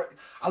 What character?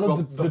 I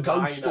love the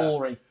ghost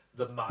story.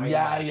 the mine.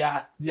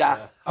 Yeah.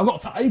 I've got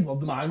a tattoo of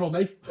the mine on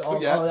me.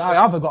 Yeah. I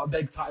have. I've got a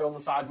big tattoo on the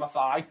side of my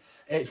thigh.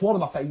 It's one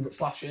of my favourite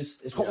slashes.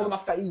 It's got one of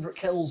my favourite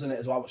kills in it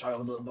as well, which I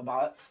love a little bit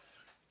about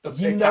it.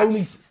 He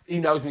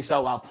knows me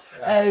so well.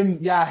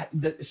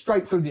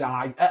 Straight through the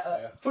eye.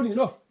 Funny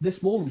enough,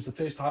 this morning was the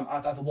first time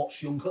I've ever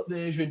watched the uncut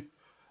version.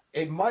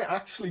 It might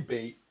actually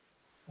be,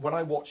 when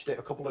I watched it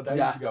a couple of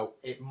days ago,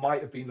 it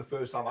might have been the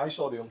first time I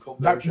saw the uncut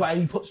version. Where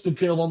he puts the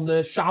girl on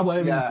the shower.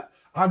 And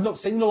I've not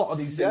seen a lot of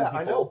these things before.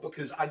 I know,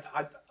 because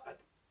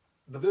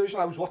the version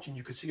I was watching,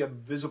 you could see a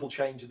visible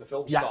change in the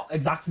film stock. Yeah,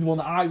 exactly the one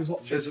that I was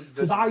watching.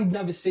 Because I'd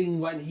never seen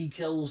when he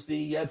kills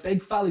the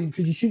big fella,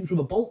 because he shoots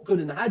with a bolt gun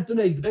in the head,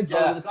 doesn't he? The big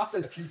fella with the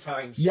glasses. A few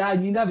times. Yeah,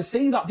 and you never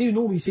see that, do you?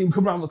 Normally you see him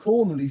come around the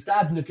corner and he's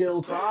dead and the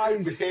girl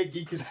cries. With here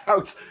geeking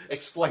out,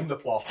 explain the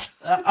plot.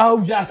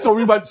 So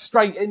we went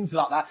straight into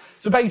that there.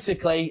 So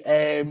basically,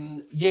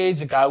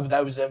 years ago,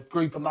 there was a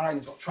group of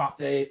miners got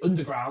trapped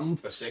underground.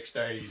 For 6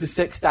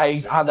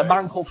 days. And a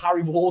man called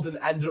Harry Warden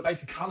ended up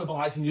basically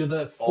canniballising the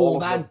other 4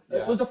 men.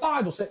 It was a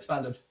 5 or 6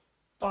 men.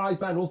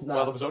 5 men, wasn't there?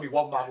 Well, there was only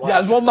 1 man left.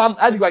 Yeah, there was 1 man.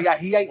 Anyway,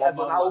 he ate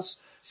everyone else.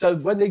 So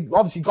when they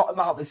obviously got him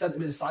out, they sent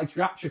him in a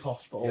psychiatric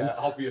hospital. Yeah,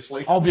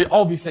 obviously.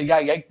 Obviously, he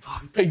ate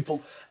 5 people.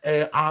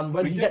 And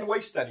when he didn't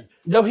waste any.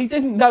 No, he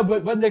didn't. No,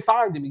 but when they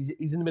find him,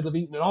 he's in the middle of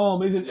eating an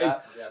arm, isn't he? Yeah.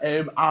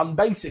 And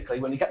basically,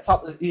 when he gets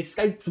out, he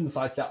escapes from the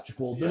psychiatric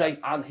ward, doesn't he?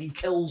 And he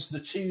kills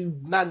the 2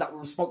 men that were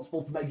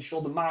responsible for making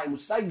sure the mine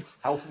was safe.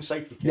 Health and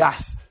safety kits.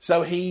 Yes.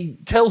 So he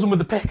kills them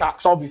with a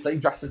pickaxe, obviously,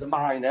 dressed as a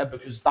miner,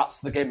 because that's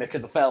the gimmick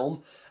of the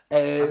film.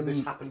 And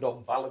this happened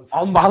on Valentine's Day.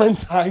 On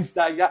Valentine's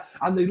Day, yeah.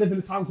 And they live in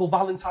a town called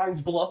Valentine's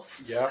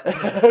Bluff. Yeah.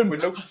 We're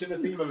noticing a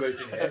theme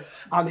emerging here.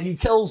 And he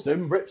kills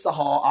them, rips the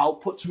heart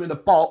out, puts them in a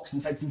box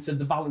and takes them to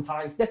the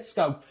Valentine's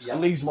disco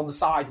and leaves them on the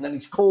side. And then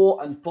he's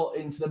caught and put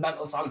into the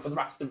mental asylum for the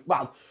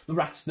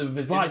rest of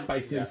his life,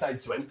 basically, they say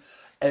to him.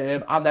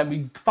 And then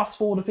we fast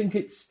forward, I think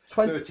it's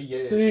 30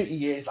 years. 30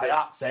 years, like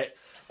that's it.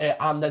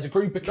 And there's a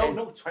group of kids.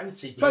 No,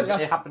 20. Because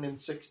it happened in the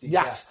 60s.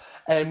 Yes.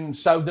 Yeah.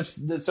 So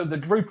the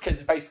group of kids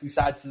have basically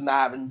said to the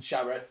mayor and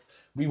sheriff,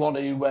 we want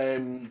to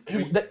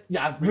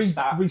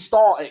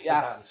restart it.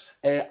 Yeah.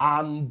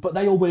 But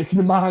they all work in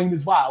the mine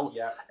as well.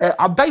 Yeah.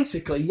 And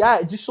basically,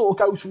 it just sort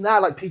of goes from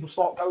there. Like people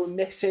start going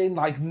missing.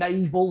 Like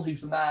Mabel,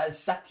 who's the mayor's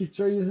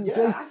secretary, isn't she?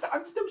 There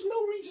was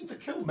no reason to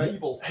kill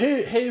Mabel.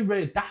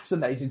 Her death's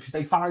amazing because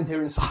they find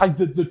her inside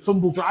the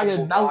tumble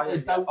dryer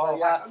melted.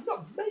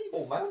 Not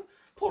Mabel, man.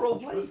 Poor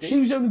old lady. She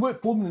was the only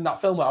woman in that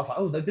film where I was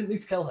like, they didn't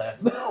need to kill her.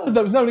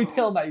 There was no need to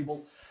kill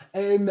Mabel.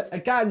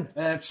 Again,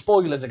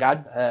 spoilers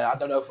again. I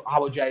don't know if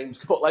Howard James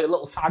could put like a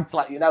little tag to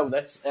let you know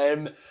this.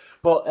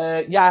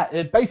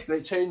 Basically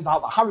it turns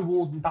out that Harry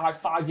Warden died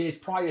 5 years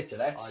prior to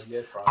this. 5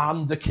 years prior.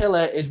 And the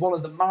killer is one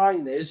of the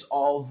miners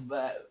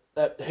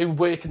who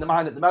work in the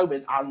mine at the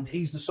moment, and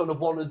he's the son of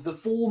one of the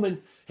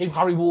foremen who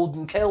Harry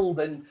Warden killed,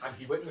 and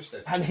he witnessed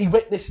it.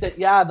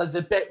 There's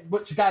a bit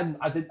which again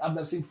I've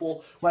never seen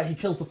before, where he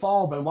kills the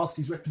father, and whilst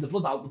he's ripping the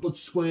blood out, the blood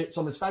squirts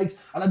on his face,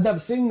 and I'd never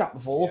seen that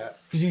before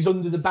because he's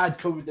under the bed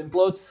covered in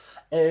blood.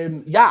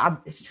 And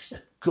it's just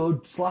a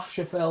good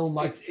slasher film.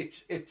 Like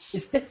it's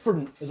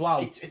different as well.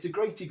 It's a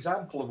great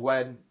example of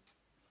when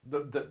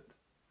the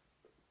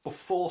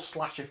before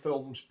slasher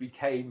films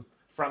became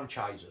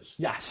franchises.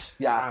 Yes,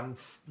 yeah.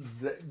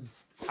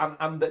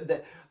 And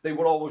they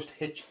were almost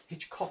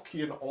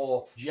Hitchcockian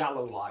or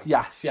Giallo-like.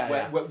 Yes,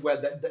 yeah. Where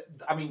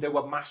they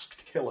were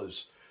masked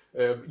killers.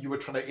 You were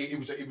trying to.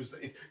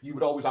 You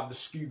would always have the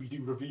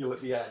Scooby-Doo reveal at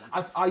the end.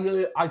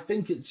 I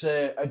think it's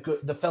a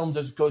good. The film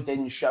does good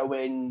in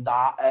showing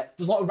that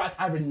there's a lot of red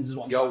herrings as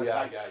well.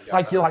 Yeah.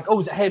 Like you're like,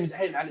 is it him? Is it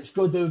him? And it's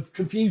good of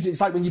confusing.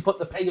 It's like when you put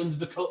the pea under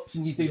the cups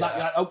and you do that.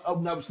 You're like, oh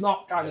no, it's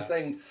not kind of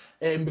thing.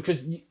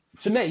 Because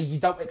to me, you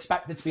don't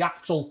expect it to be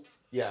Axel.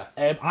 Yeah.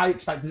 I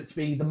expected it to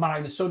be the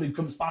miner's son who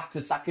comes back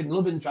to second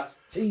love interest,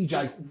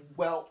 TJ.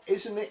 Well,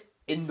 isn't it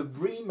in the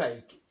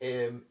remake?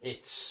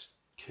 It's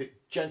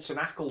Jensen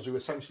Ackles who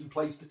essentially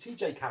plays the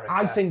TJ character.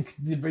 I think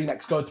the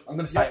remake's good. I'm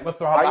going to say it.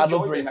 I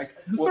love the remake.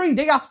 The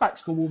 3D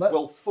aspect's cool with it.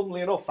 Well,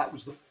 funnily enough, that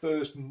was the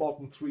first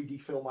modern 3D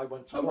film I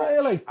went to watch.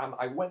 Really? And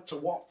I went to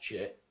watch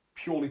it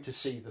purely to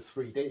see the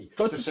 3D,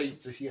 good.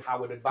 to see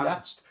how it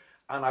advanced.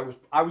 And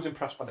I was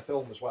impressed by the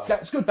film as well. Yeah,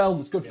 it's a good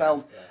film.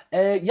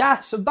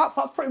 So that's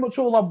pretty much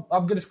all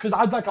I'm gonna, because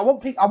I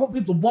want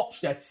people to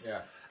watch this.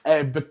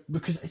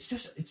 Because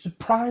it's a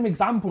prime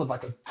example of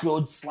like a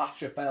good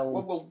slasher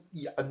film.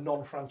 A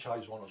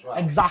non-franchise one as well.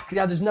 Exactly.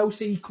 Yeah, there's no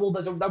sequel.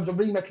 There was a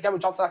remake again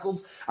with Jensen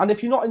Ackles. And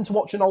if you're not into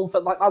watching old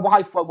film, like my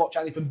wife won't watch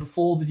anything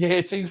before the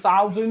year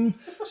 2000,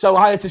 so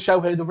I had to show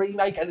her the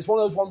remake. And it's one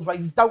of those ones where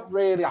you don't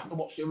really have to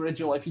watch the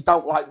original if you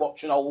don't like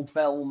watching old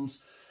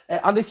films.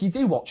 And if you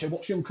do watch it,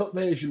 watch the uncut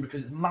version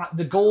because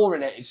the gore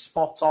in it is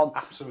spot on.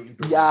 Absolutely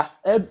brilliant.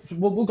 Yeah.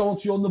 We'll go on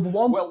to your number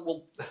one.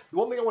 Well, the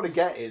one thing I want to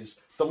get is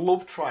the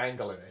love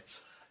triangle in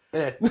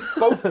it.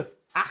 Both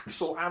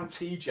Axel and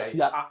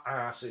TJ are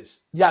asses.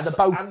 Yeah, they're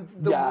both. And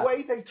the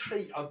way they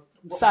treat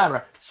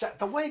Sarah.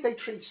 The way they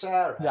treat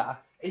Sarah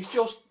is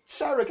just,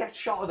 Sarah gets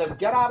shot at them,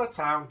 get out of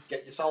town,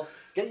 get yourself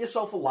Get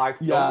yourself a life.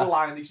 Don't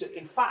rely on these.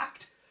 In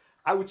fact,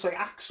 I would say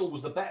Axel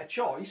was the better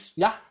choice.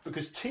 Yeah.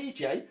 Because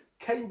TJ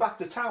came back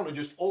to town and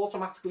just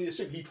automatically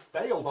assumed he'd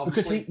failed,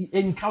 obviously. Because he,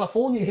 in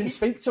California, he didn't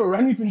speak to her or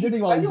anything, did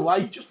he, while he was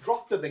away? He just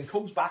dropped her, then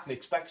comes back and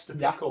expects to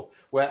pick up.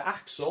 Where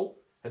Axel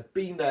had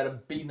been there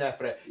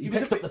for it. He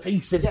picked up the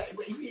pieces. Yeah,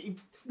 he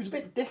was a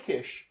bit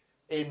dickish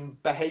in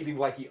behaving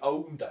like he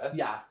owned her.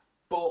 Yeah.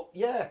 But,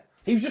 yeah.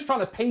 He was just trying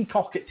to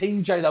peacock at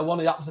TJ, though.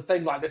 That was the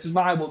thing. Like, this is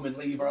my woman,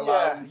 leave her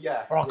alone.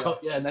 Yeah. Or I'll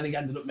cut you. And then he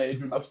ended up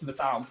murdering most of the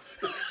town.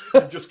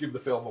 Just give the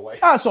film away.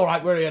 That's all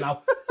right. We're here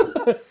now.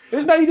 It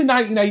was made in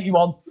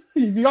 1981.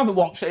 If you haven't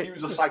watched it, he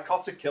was a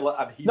psychotic killer,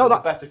 and he was the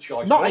better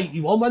choice. Not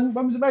 81.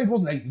 When was it made? It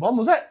wasn't 81,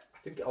 was it? I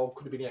think it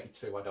could have been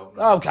 82. I don't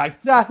know. Okay.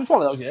 Yeah, it was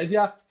one of those years.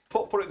 Yeah.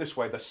 Put it this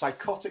way: the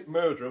psychotic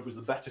murderer was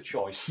the better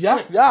choice.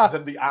 Yeah.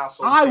 Than the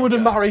arsehole. I would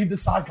have married the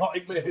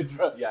psychotic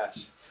murderer.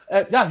 Yes.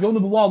 Yeah, you're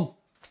number one.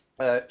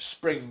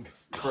 Spring.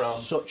 From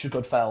such a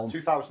good film.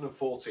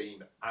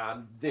 2014,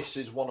 and this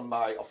is one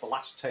of the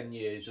last 10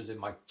 years is in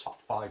my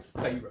top 5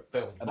 favourite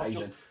films.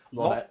 Amazing.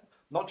 Love it.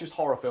 Not just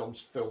horror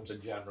films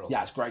in general.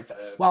 Yeah, it's great.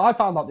 Well, I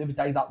found out the other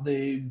day that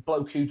the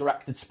bloke who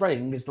directed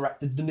Spring has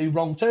directed The New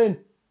Wrong Turn.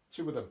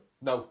 2 of them.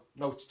 No,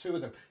 it's 2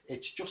 of them.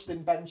 It's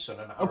Justin Benson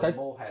and Aaron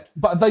Moorhead.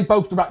 But have they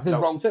both directed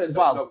Wrong Turn as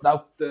well?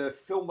 No. The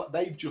film that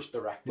they've just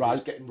directed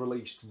is getting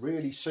released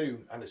really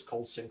soon, and it's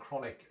called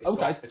Synchronic.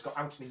 It's got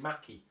Anthony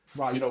Mackie,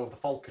 of the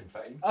Falcon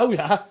fame. Oh,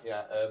 yeah.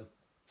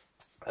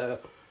 Yeah.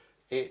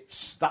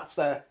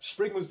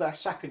 Spring was their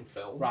second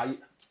film. Right.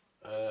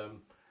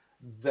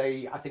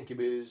 I think it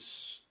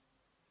was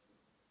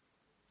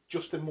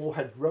Justin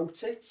Moorhead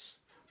wrote it,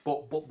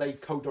 but they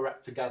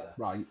co-direct together.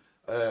 Right.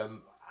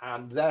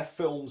 And their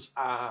films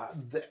are,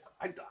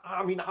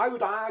 I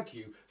would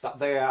argue that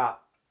they are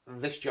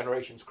this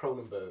generation's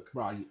Cronenberg.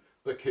 Right.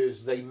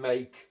 Because they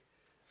make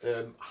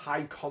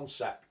high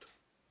concept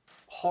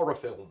horror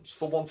films,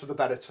 for want of a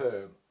better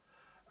term.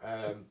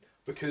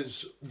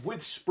 Because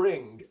with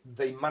Spring,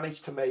 they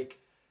managed to make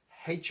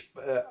a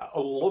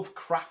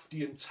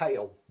Lovecraftian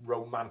tale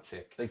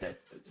romantic. They did.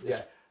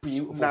 It's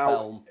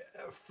beautiful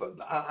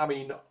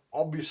film.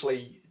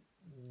 Obviously,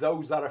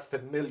 those that are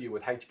familiar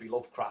with H.P.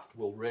 Lovecraft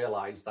will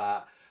realise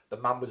that the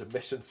man was a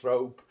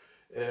misanthrope.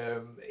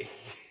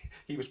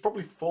 He was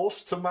probably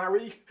forced to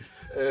marry,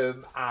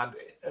 and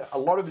a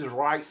lot of his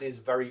writing is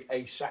very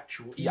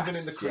asexual. Even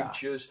in the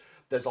creatures,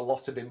 there's a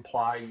lot of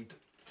implied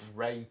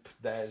rape.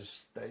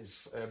 There's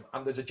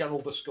a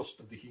general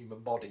disgust of the human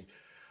body.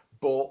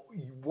 But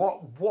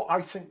what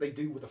I think they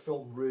do with the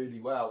film really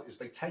well is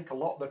they take a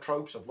lot of the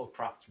tropes of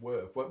Lovecraft's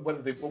work,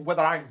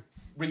 whether I'm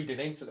reading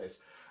into this,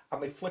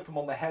 and they flip them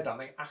on their head and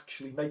they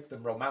actually make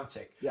them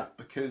romantic. Yeah.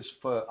 Because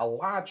for a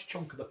large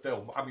chunk of the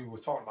film, we were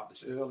talking about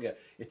this earlier,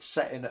 it's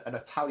set in an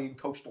Italian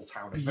coastal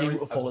town.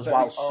 Beautiful as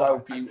well, so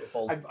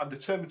beautiful. I'm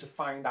determined to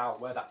find out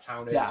where that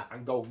town is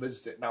and go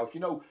visit it. Now, if you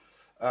know,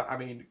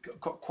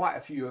 quite a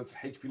few of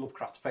H.P.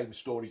 Lovecraft's famous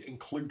stories,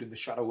 including The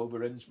Shadow over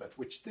Innsmouth,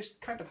 which this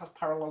kind of has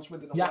parallels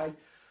with in a way.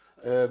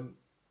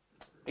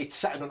 It's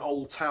set in an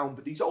old town,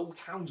 but these old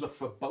towns are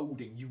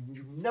foreboding. You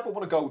never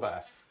want to go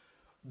there.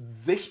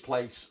 This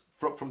place,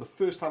 from the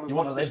first time we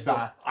watched this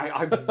film,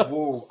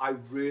 I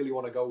really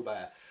want to go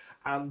there.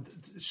 And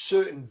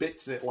certain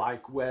bits in it,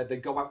 like where they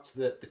go out to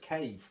the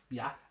cave,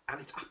 and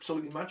it's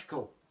absolutely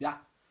magical. Yeah,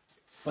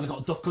 but they've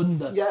got a duck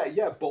under.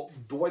 Yeah, but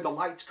the way the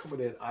light's coming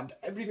in and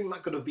everything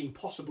that could have been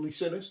possibly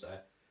sinister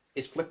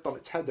is flipped on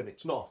its head, and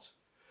it's not.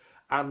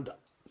 And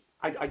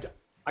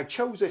I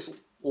chose this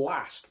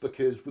last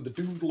because with the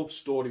Doom Love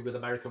story with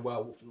American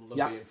Werewolf in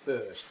London being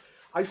first,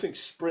 I think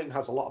Spring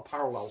has a lot of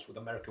parallels with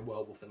American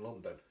Werewolf in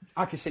London.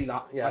 I can see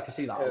that. Yeah, I can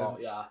see that a lot.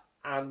 Yeah,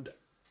 and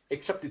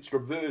except it's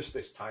reversed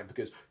this time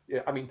because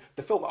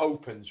the film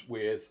opens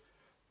with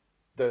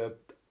the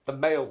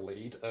male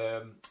lead,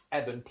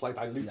 Evan, played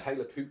by Lou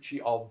Taylor Pucci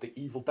of the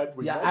Evil Dead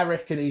remake. Yeah,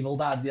 Eric and Evil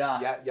Dead.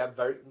 Yeah,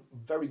 very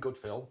very good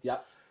film. Yeah.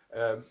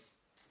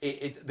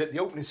 The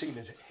opening scene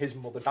is his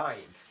mother dying.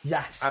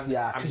 Yes,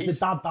 because the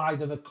dad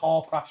died of a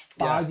car crash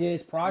 5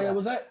 years prior,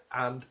 was it?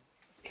 And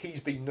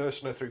he's been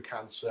nursing her through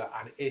cancer,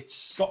 and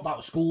it's dropped out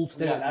of school to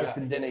do it and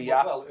everything, didn't he?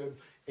 Yeah. Well,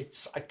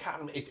 it's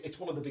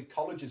one of the big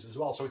colleges as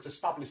well, so it's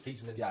established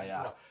he's an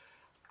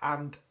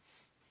and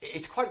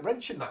it's quite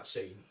wrenching, that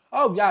scene.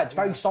 Oh yeah, it's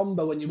very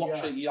somber when you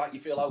watch it. You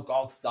feel, oh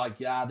god,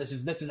 this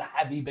is a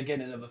heavy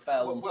beginning of a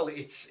film. Well,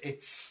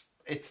 it's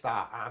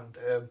that,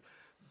 and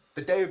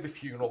the day of the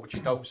funeral, which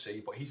you don't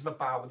see, but he's in a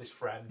bar with his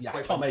friend,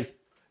 Tommy,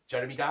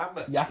 Jeremy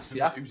Gardner,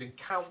 who's in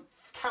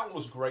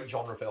countless great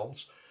genre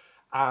films.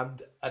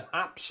 And an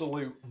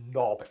absolute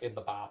knob in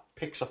the bar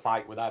picks a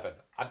fight with Evan,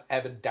 and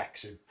Evan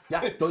decks him.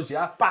 Yeah, it does,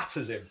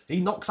 batters him. He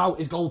knocks out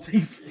his gold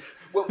teeth.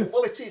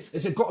 Well, it is.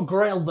 It's got a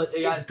grill that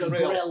he has.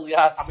 Grill,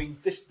 yes.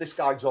 This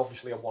guy's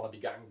obviously a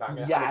wannabe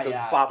gangbanger. Yeah, and it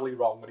goes badly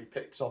wrong when he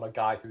picks on a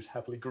guy who's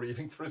heavily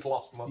grieving for his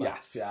lost mother.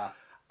 Yes, yeah.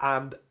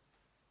 And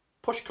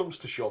push comes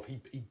to shove, he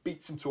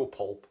beats him to a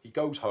pulp. He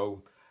goes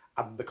home,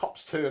 and the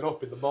cops turn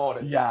up in the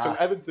morning. Yeah. So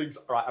Evan thinks,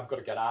 all right, I've got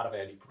to get out of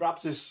here. And he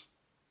grabs his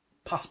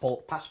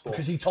Passport.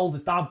 Because he told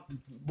his dad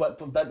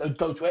that they'd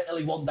go to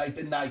Italy one day,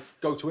 didn't they?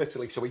 Go to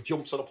Italy, so he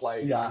jumps on a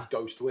plane and he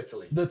goes to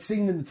Italy. The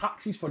scene in the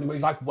taxi's funny where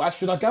he's like, where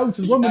should I go?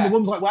 To the woman, the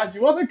woman's like, where do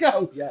you want to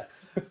go? Yeah.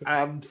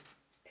 And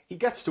he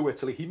gets to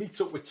Italy, he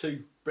meets up with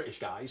two British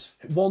guys.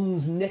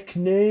 One's Nick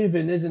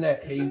Nervin, isn't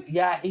it?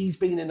 He's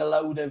been in a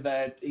load of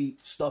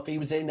stuff. He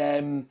was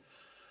in,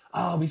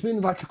 he's been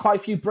in like quite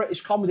a few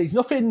British comedies.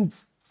 Nothing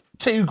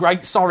too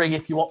great, sorry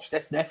if you watched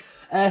this, Nick.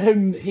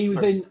 He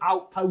was in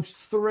Outpost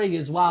 3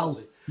 as well.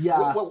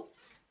 Yeah. Well,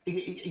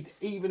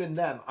 even in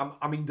them,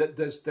 I mean,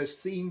 there's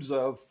themes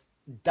of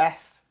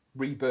death,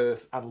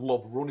 rebirth, and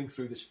love running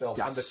through this film.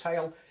 Yes. And the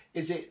tale,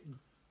 is it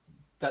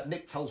that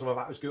Nick tells him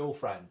about his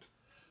girlfriend?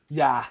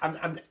 Yeah.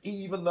 And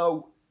even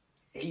though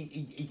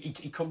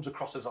he comes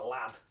across as a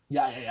lad,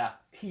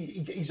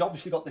 he's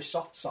obviously got this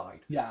soft side.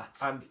 Yeah.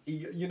 And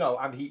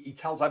he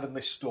tells Evan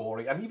this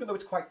story, and even though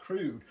it's quite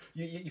crude,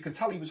 you can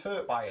tell he was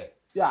hurt by it.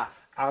 Yeah.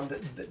 And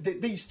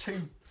these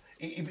two,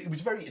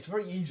 it's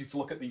very easy to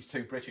look at these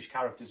two British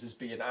characters as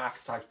being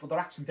archetypes, but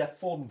they're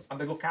fun and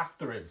they look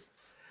after him,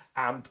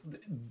 and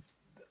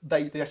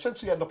they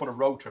essentially end up on a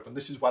road trip, and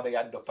this is where they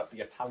end up at the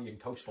Italian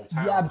coastal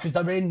town. Yeah, because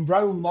they're in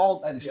Rome,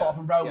 aren't they? They start off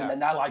in Rome, and then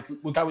they're like,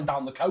 we're going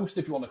down the coast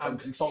if you want to come,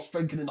 because he starts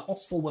drinking in the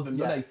hostel with him,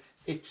 doesn't he?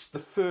 It's the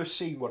first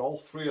scene where all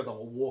three of them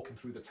are walking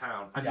through the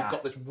town, and you've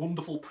got this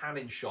wonderful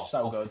panning shot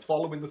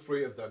following the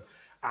three of them,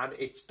 and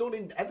it's done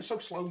in ever so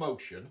slow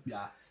motion.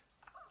 Yeah.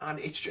 And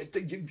it's just,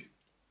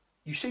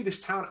 you see this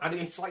town, and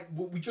it's like,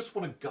 we just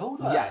want to go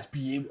there. Yeah, it's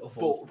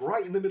beautiful. But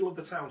right in the middle of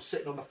the town,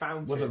 sitting on the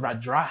fountain. With the red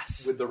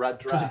dress.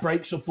 Because it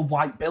breaks up the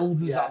white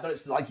buildings. Yeah.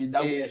 It's like,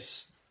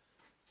 this.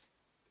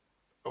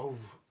 Oh.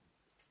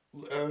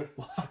 I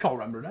can't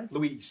remember her name.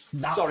 Louise.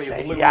 Louise.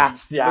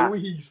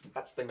 Louise.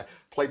 That's the thing.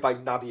 Played by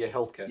Nadia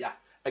Hilke. Yeah.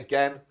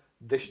 Again,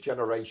 this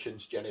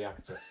generation's Jenny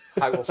actor.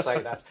 I will say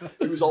that.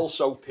 He was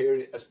also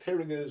appearing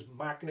as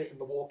Magnet in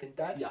The Walking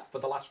Dead for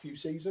the last few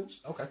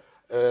seasons. Okay.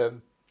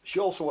 She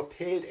also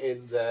appeared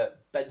in the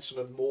Benson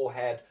and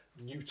Moorhead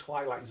New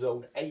Twilight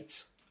Zone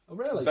 8. Oh,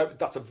 really?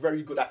 That's a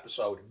very good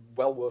episode.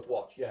 Well worth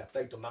watch. Yeah,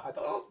 they've done that. I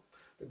thought,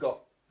 they've got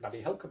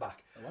Nadia Hilke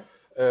back.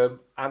 Oh,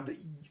 and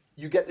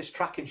you get this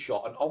tracking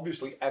shot, and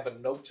obviously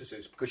Evan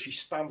notices because she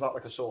stands out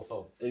like a sore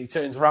thumb. And he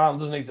turns around,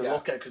 doesn't he, to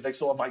look at it, because they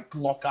sort of like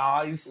lock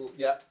eyes.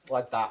 Yeah,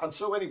 like that. And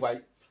so anyway,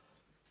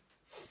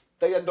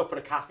 they end up at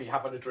a cafe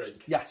having a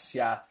drink. Yes,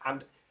 yeah.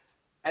 And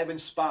Evan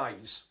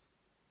spies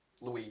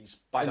Louise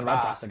by the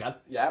red dress again.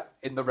 Yeah,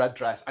 in the red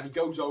dress, and he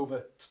goes over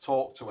to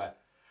talk to her,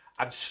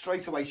 and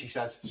straight away she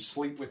says,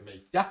 "Sleep with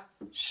me." Yeah,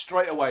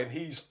 straight away, and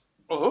he's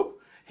a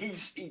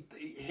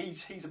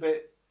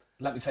bit.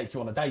 Let me take you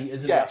on a date,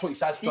 isn't it? That's what he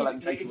says. Let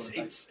me take you on a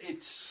date.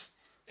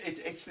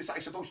 It's this, I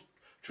suppose,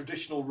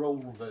 traditional role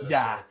reversal.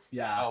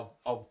 Yeah.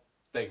 Of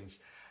things,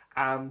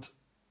 and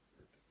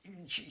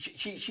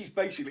she's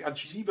basically, and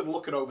she's even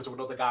looking over to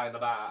another guy in the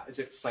bar as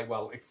if to say,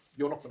 "Well, if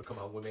you're not going to come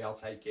home with me, I'll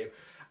take him."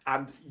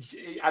 And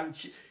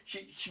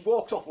she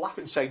walks off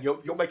laughing, saying,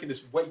 "You're making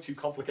this way too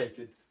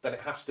complicated than it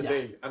has to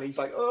be." And he's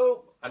like,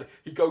 "Oh," and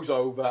he goes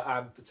over,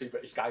 and the two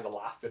British guys are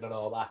laughing and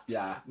all that.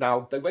 Yeah.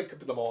 Now they wake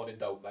up in the morning,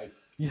 don't they?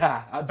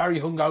 Yeah, very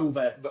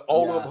hungover.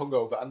 All of them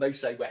hungover, and they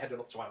say, "We're heading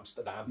up to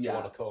Amsterdam. Do you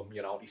want to come?"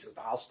 And he says,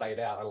 "I'll stay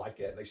there. I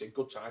like it." And they say,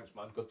 "Good times,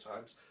 man. Good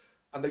times."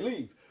 And they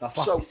leave. That's the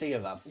last you see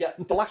of them. Yeah,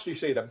 the last you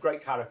see of them.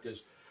 Great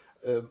characters.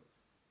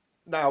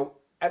 Now,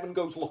 Evan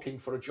goes looking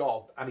for a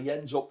job, and he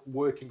ends up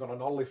working on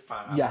an olive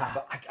farm. Yeah.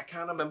 But I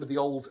can't remember the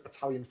old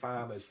Italian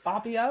farmers.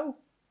 Fabio?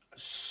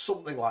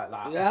 Something like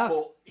that. Yeah.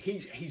 But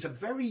he's a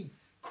very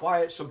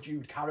quiet,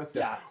 subdued character.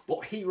 Yeah.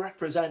 But he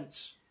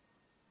represents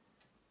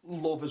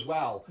love as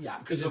well. Yeah,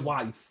 because his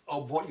wife.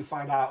 Of what you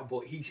find out.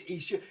 But he's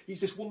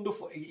this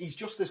wonderful... He's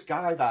just this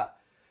guy that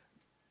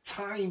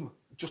time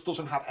just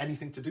doesn't have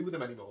anything to do with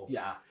him anymore.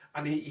 Yeah.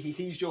 And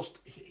he's just...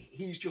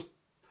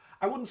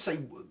 I wouldn't say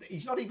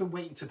he's not even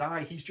waiting to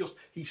die.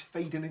 He's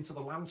fading into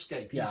the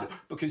landscape.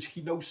 Because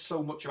he knows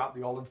so much about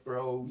the olive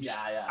groves.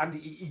 Yeah. And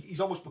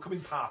he's almost becoming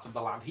part of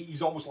the land.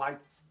 He's almost like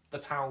the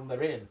town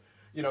they're in.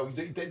 I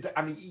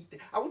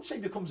wouldn't say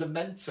he becomes a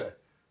mentor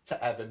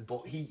to Evan,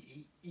 but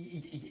he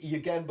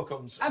again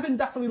becomes... Evan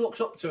definitely looks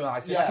up to him,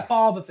 I see, like a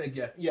father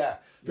figure. Yeah.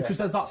 Because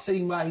there's that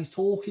scene where he's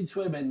talking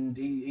to him and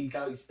he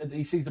goes,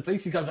 he sees the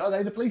police, he goes, "Oh,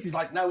 they're the police." He's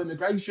like, "No,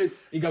 immigration."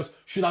 He goes,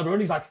 "Should I run?"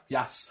 He's like,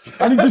 "Yes."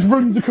 And he just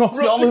runs across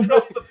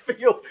the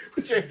field,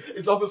 which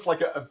is almost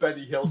like a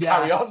Benny Hill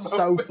carry on.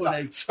 So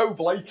funny. So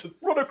blatant.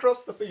 Run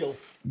across the field.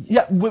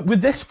 Yeah,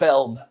 with this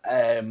film,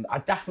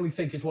 I definitely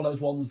think it's one of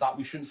those ones that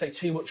we shouldn't say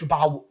too much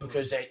about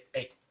because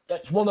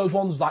it's one of those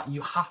ones that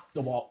you have to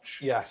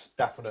watch. Yes,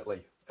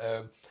 definitely.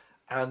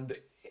 And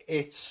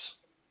it's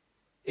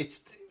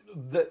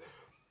the...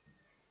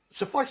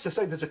 Suffice to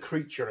say, there's a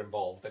creature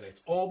involved in it.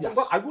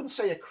 Well, I wouldn't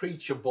say a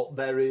creature, but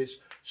there is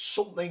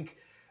something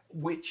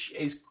which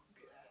is...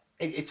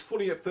 It's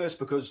funny at first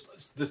because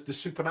the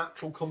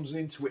supernatural comes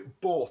into it,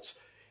 but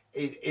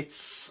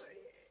it's...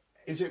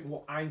 Is it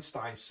what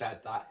Einstein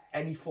said, that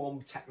any form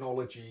of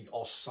technology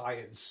or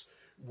science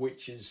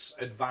which is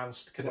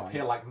advanced, can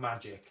appear like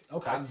magic.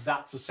 Okay. And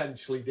that's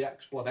essentially the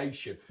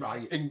explanation.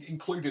 Right.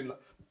 Including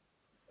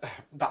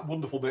that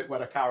wonderful bit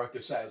where a character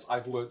says,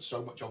 I've learned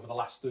so much over the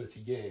last 30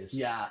 years.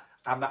 Yeah.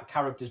 And that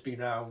character's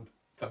been around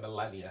for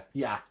millennia.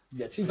 Yeah.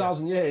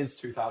 2,000 years.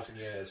 2,000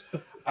 years.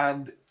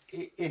 And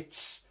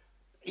it's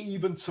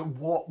even to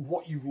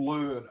what you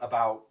learn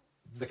about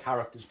the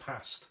character's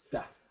past.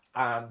 Yeah.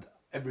 And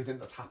everything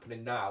that's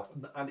happening now.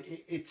 And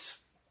it's,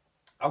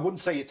 I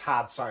wouldn't say it's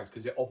hard science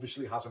because it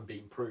obviously hasn't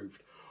been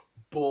proved,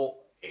 but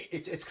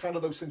it's kind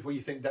of those things where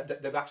you think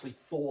that they've actually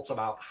thought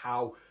about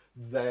how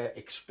they're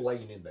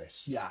explaining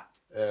this. Yeah.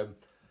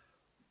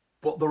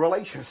 But the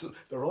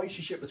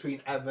relationship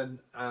between Evan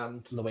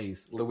and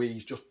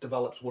Louise just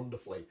develops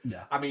wonderfully.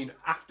 Yeah. I mean,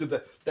 after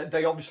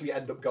they obviously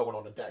end up going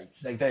on a date.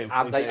 They do.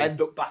 And they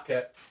end up back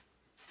at,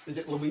 is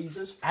it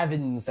Louise's?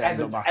 Evans.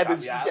 Evans,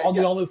 on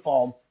the olive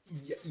farm.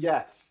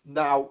 Yeah.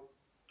 Now,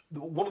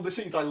 one of the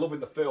scenes I love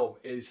in the film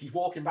is he's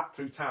walking back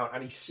through town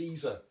and he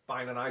sees her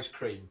buying an ice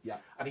cream. Yeah.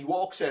 And he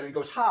walks in and he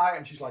goes, hi,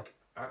 and she's like,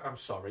 I'm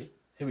sorry.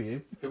 Who are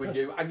you? Who are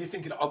you? And you're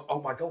thinking,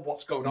 oh my God,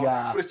 what's going on?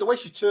 Yeah. But it's the way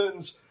she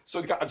turns,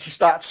 and she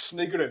starts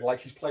sniggering like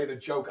she's playing a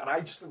joke, and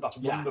I just think that's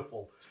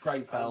wonderful. It's a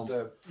great film.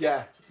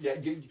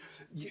 And,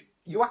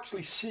 you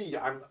actually see,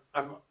 I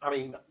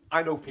mean,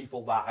 I know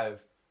people that have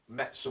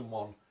met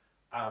someone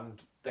and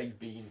they've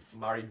been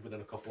married within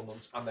a couple of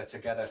months and they're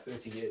together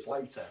 30 years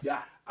later.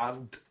 Yeah.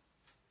 And,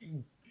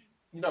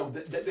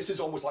 this is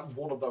almost like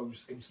one of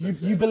those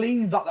instances. You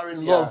believe that they're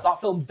in love.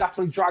 That film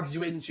definitely drags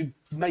you into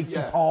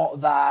making part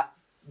of their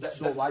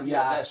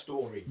their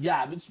story.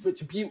 Yeah,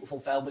 it's a beautiful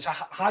film, which I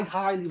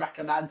highly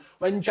recommend.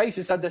 When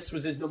Jason said this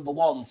was his number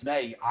one to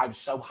me, I was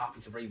so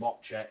happy to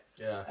rewatch it.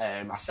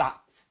 Yeah. I sat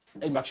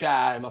in my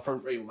chair in my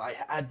front room, my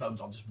headphones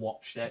on, just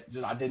watched it.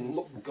 I didn't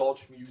look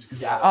gorgeous music.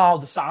 Yeah. Well. Oh,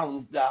 the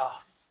sound.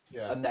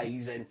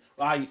 Amazing.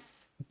 Right.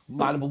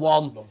 My number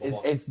one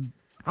is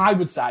I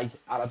would say,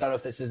 and I don't know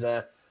if this is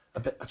a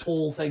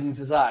tall thing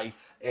to say,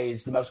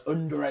 is the most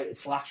underrated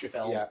slasher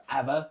film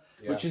ever,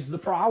 which is The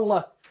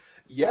Prowler.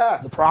 Yeah.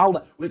 The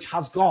Prowler, which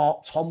has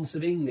got Tom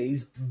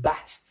Savini's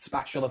best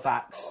special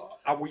effects.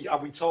 Are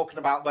we talking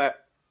about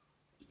that?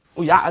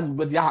 Oh yeah, and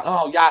with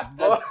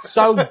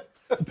so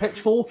the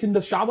pitchfork in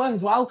the shower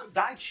as well.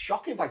 That is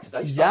shocking by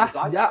today's standards.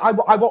 I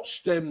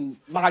watched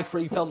my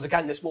 3 films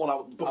again this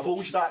morning. Before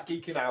we start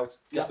geeking out,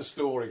 get the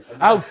story.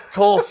 Oh, of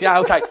course,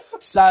 okay.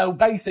 So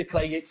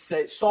basically, it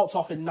starts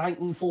off in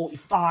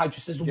 1945,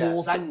 just as the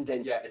war's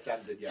ending. Yeah, it's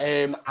ended,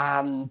 yeah.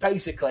 And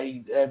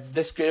basically,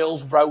 this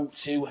girl's wrote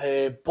to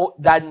her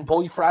then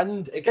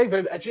boyfriend. It gave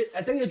him, I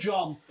think, a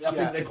John, I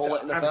think they call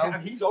it in the film.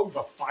 And he's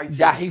over fighting.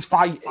 Yeah, he's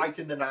fighting.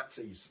 Fighting the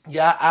Nazis.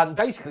 Yeah, and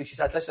basically she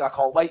said, listen, I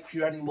can't wait for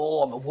you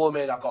anymore. I'm a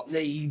woman, I've got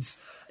needs.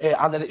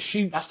 And then it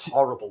shoots. That's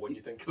horrible when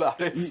you think about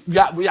it.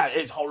 Yeah,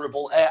 it's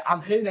horrible.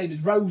 And her name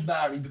is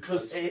Rosemary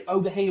because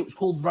over here it was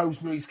called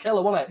Rosemary's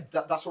Killer, wasn't it?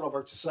 That's what I'm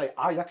about to say.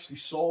 I actually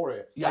saw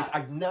it. Yeah.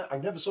 I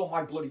never saw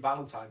My Bloody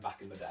Valentine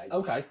back in the day.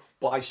 Okay.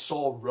 But I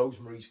saw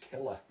Rosemary's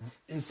Killer.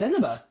 In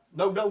cinema?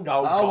 No. Oh,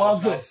 God, I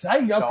was going to say,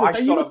 you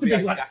must have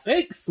been like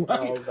 6.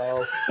 Right?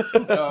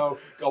 No.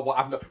 God,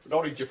 I'm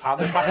not in Japan.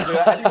 They're back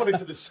to anyone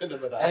into the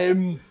cinema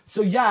there.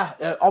 So,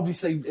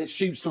 obviously it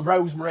shoots to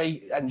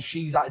Rosemary and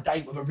she's at a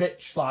date with a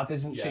rich lad,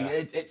 isn't she?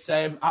 It's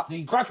at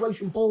the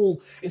graduation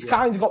ball. It's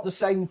kind of got the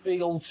same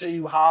feel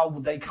to how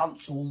they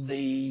cancel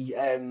the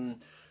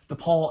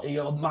party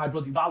on My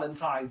Bloody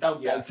Valentine,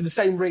 don't they? For the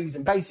same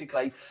reason,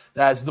 basically.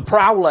 There's the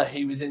Prowler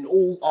who is in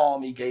all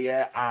army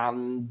gear,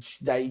 and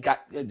they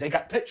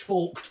get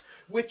pitchforked.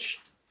 Which,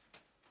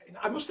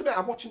 I must admit,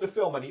 I'm watching the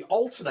film and he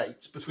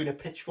alternates between a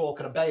pitchfork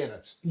and a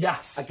bayonet.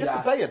 Yes, I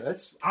get the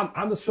bayonet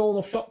and the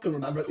sawn-off shotgun.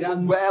 Remember at the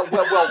end? Well,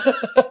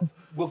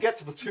 we'll get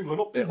to the tooling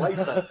up bit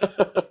later.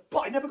 But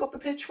I never got the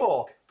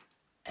pitchfork.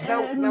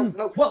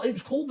 No. Well, it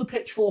was called the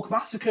Pitchfork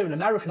Massacre in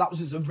America. That was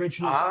its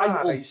original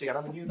title. You see, I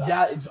never knew that.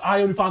 Yeah,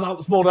 I only found out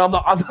this morning. I'm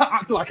not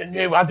acting like I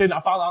knew. I didn't.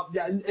 I found out.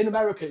 Yeah, in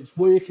America, its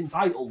working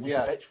title was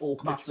the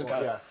Pitchfork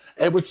Massacre,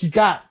 which you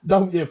get,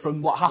 don't you,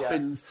 from what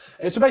happens.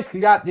 So basically,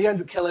 they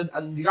end up killing,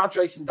 and the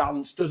graduation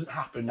dance doesn't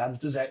happen, and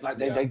does it? Like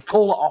they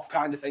call it off,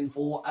 kind of thing.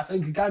 For I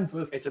think again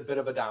for it's a bit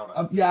of a downer.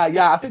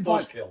 I think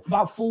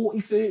about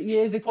 40, 30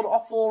 years they put it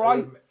off for,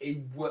 right?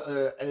 It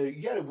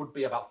would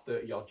be about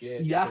 30 odd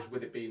years. Yeah. Because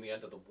with it being the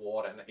end of the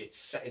war, and it's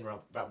set in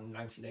around about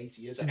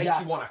 1980 years.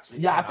 81 actually.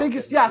 Yeah, I think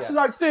it's so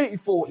like 30,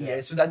 40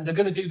 years. So then they're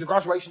going to do the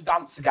graduation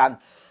dance again.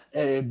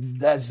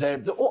 There's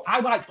I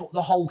like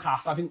the whole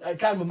cast. I think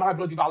again with My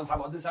Bloody Valentine,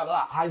 what I did say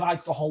about that, I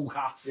like the whole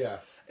cast. Yeah.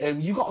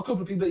 You got a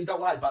couple of people that you don't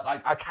like, but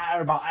like I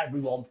care about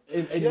everyone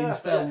in these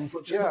films,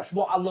 which is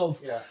what I love.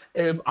 Yeah.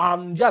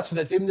 So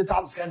they're doing the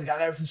dance again,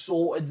 everything's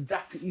sorted. The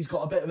deputy's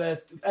got a bit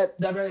of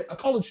they're a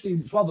college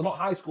student as well. They're not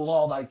high school,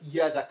 are they?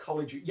 Yeah, they're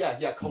college.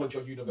 Yeah, college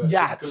or university.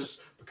 Yeah.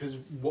 Because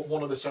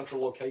one of the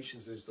central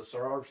locations is the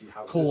sorority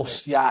house. Of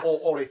course,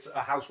 or it's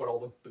a house where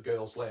all the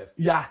girls live.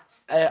 Yeah.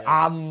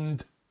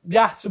 And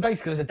Yeah, so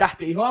basically there's a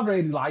deputy who I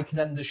really like, and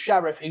then the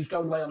sheriff who's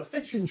going away on a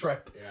fishing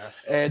trip.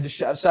 Yes.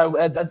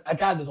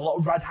 Again, there's a lot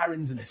of red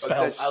herrings in this film.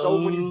 There's so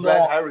many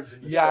red herrings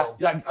in this film.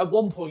 Yeah, at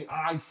one point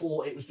I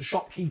thought it was the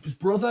shopkeeper's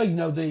brother, you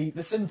know, the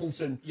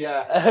simpleton.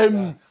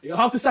 Yeah. You'll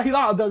have to say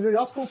that. You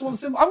have to call someone the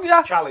simpleton.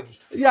 Yeah. Challenged.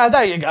 Yeah,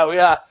 there you go,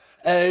 yeah.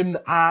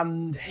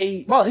 And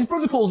his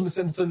brother calls him a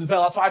simpleton as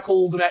well, that's why I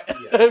called him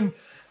it.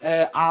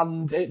 Yeah.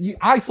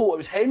 I thought it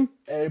was him,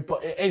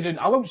 but it isn't.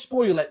 I won't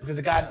spoil it because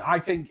again, I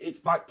think it's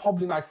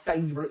probably my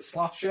favourite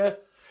slasher.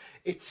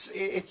 It's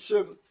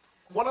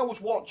when I was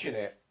watching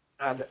it,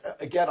 and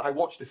again I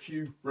watched a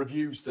few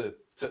reviews to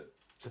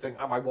think,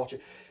 am I watching?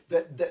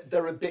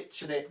 There are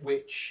bits in it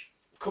which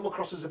come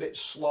across as a bit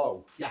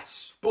slow.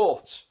 Yes,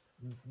 but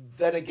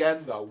then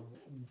again, though,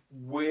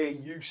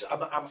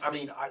 I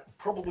mean,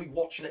 probably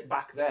watching it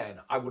back then,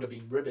 I would have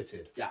been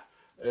riveted. Yeah.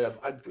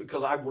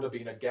 Because I would have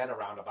been again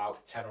around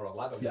about 10 or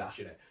 11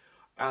 watching it,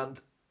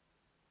 and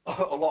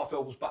a lot of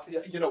films, but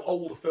you know,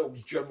 older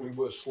films generally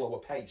were slower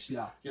paced.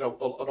 Yeah. You know,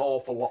 an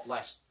awful lot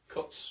less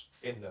cuts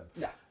in them.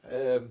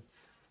 Yeah.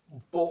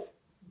 But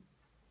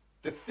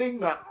the thing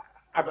that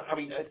I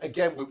mean,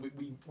 again,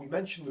 we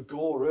mentioned the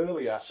gore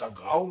earlier. So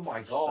good. Oh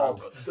my god!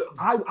 So good.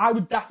 I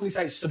would definitely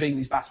say it's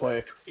Savini's best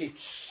work.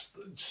 It's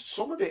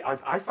some of it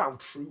I found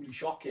truly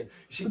shocking.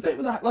 You see, the bit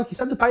with that, like you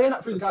said, the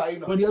bayonet through the guy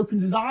when he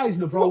opens his eyes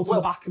and the roll to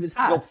the back of his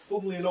head. Well,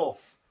 funnily enough,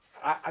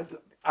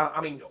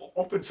 I mean,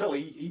 up until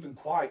even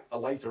quite a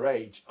later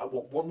age,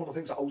 one of the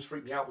things that always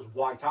freaked me out was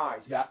White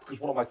Eyes. Yeah. Because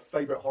one of my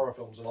favourite horror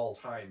films of all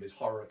time is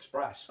Horror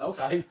Express.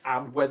 Okay.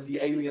 And when the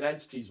alien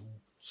entities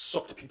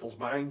sucked people's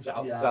minds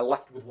out, they're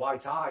left with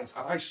white eyes.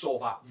 And I saw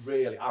that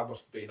really, I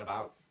must have been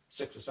about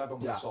 6 or 7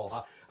 when I saw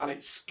that. And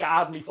it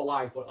scarred me for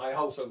life, but I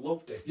also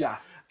loved it. Yeah.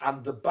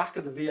 And the back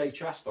of the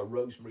VHS for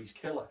Rosemary's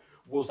Killer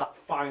was that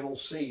final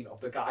scene of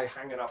the guy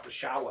hanging out the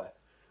shower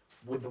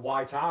with the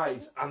white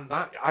eyes. And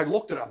that, I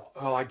looked at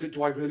it,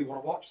 do I really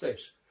want to watch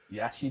this?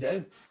 Yes, you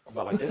do.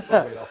 Well, I did.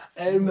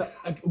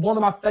 One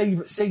of my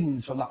favourite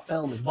scenes from that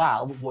film as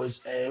well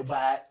was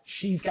where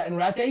she's getting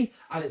ready,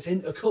 and it's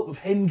intercut with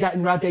him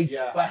getting ready,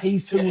 where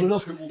he's tooling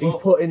up. He's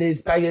putting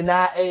his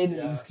bayonet in,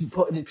 he's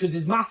putting it, because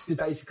his mask is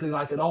basically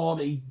like an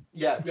army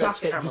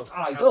jacket just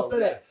tied up,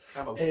 isn't it?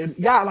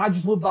 And I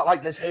just love that,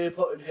 like, there's her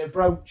putting her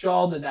brooch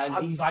on, and then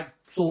he's like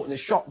sorting his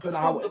shotgun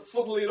out.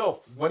 Funnily enough,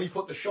 when he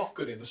put the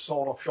shotgun in, the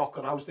sawn-off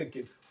shotgun, I was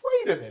thinking,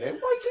 wait a minute,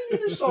 why is he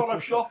in a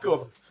sawn-off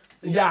shotgun?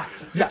 Yeah,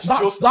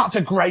 that's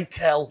a great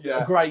kill.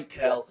 A great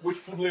kill. Which,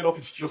 funnily enough,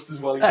 it's just as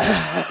well.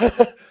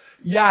 I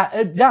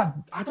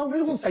don't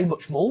really want to say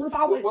much more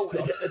about it.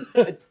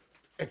 Well,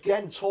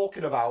 again,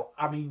 talking about,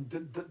 I mean,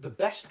 the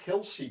best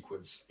kill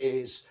sequence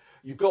is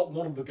you've got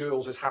one of the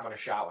girls is having a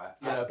shower,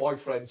 and her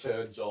boyfriend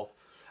turns up,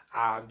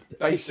 and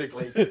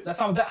basically let's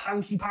have a bit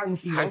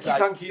hanky-panky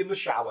in the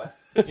shower,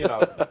 you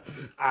know,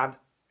 and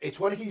it's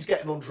when he's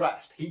getting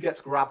undressed, he gets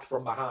grabbed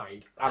from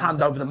behind.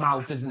 Hand over the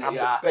mouth, isn't it? And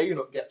the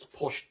bayonet gets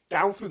pushed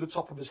down through the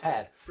top of his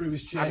head. Through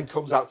his chin. And it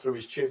comes out through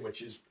his chin,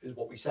 which is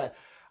what we said.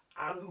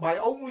 And my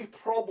only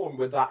problem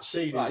with that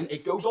scene is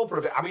it goes on for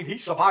a bit. I mean, he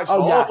survives an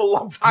awful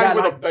long time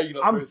with a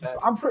bayonet through his head.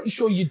 I'm pretty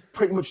sure you'd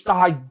pretty much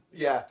die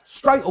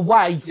straight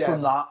away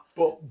from that.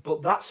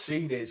 But that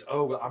scene is,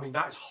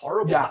 that is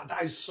horrible.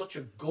 That is such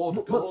a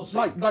good gore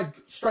scene. Like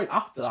straight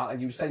after that, and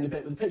you were saying a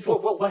bit with the picture,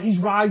 where he's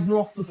rising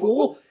off the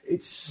floor.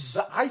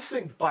 I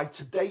think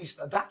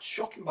that's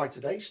shocking by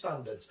today's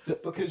standards,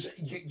 because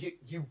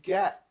you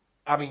get,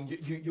 I mean,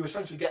 you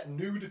essentially get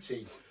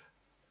nudity,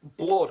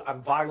 blood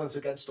and violence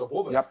against a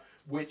woman,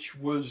 which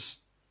was,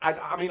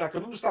 I mean, I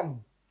can understand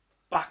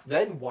back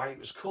then why it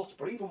was cut,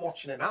 but even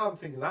watching it now, I'm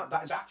thinking that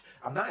is actually,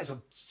 and that is a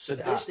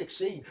sadistic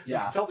scene. You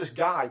can tell this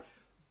guy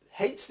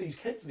hates these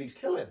kids and he's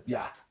killing.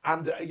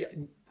 And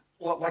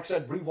like I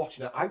said,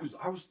 rewatching it, I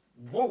was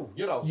whoa,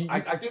 you know,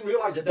 I didn't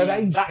realise it. They're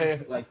aged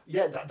perfectly.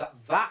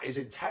 That is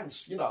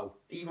intense, you know,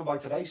 even by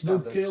today's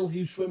standards. The girl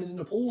who's swimming in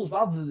the pool as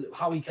well,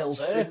 how he kills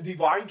her. Cindy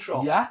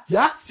Weintraub.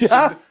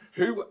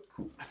 Who,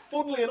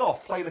 funnily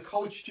enough, played a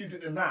college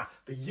student in that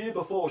the year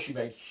before she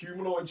made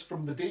Humanoids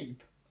from the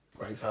Deep.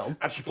 Great film.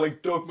 And she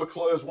played Doug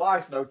McClure's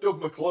wife. Now,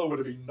 Doug McClure would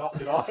have been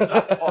knocking on at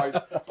that point.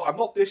 But I'm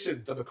not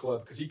dissing Doug McClure,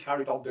 because he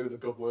carried on doing the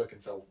good work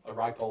until a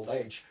ripe old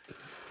age.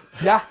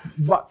 Yeah,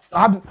 but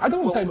I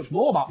don't want to say much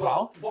more about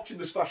that. Watching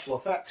the special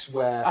effects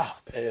where...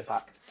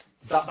 perfect.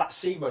 That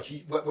scene where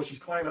she's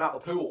climbing out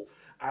the pool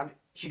and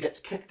she gets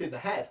kicked in the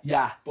head.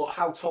 But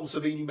how Tom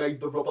Savini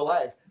made the rubber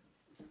leg.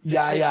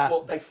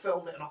 But they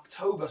filmed it in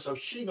October, so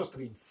she must have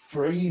been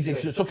freezing.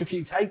 She took a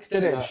few takes,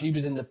 didn't it? She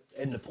was in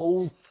the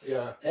pool.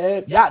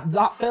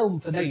 That film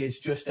for me is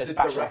just a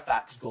special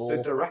effects gore.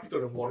 The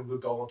director and one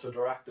would go on to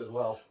direct as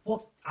well.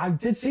 What? I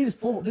did see this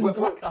film, didn't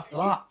direct after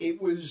that.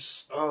 It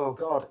was,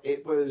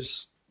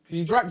 because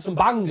he directed some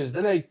bangers,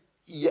 didn't he?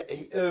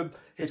 Yeah,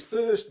 his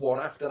first one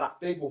after that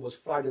big one was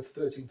Friday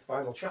the 13th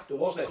Final Chapter,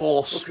 wasn't it? Of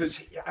course.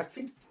 Because I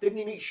think, didn't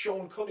he meet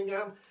Sean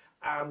Cunningham?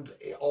 And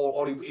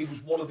or he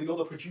was one of the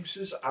other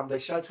producers, and they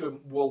said to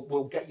him,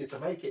 "We'll get you to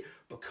make it,"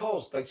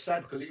 because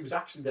it was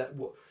actually that.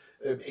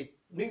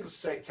 Needless to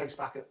say, it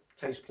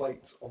takes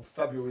place on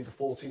February the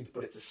 14th,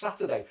 but it's a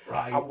Saturday.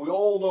 Right. And we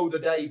all know the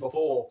day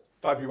before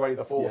February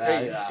the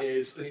 14th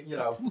is, you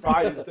know,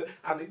 Friday.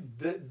 And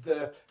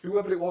the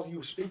whoever it was you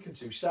were speaking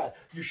to said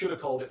you should have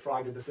called it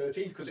Friday the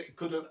 13th because it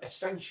could have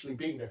essentially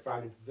been a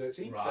Friday the 13th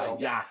film.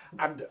 Yeah.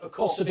 And of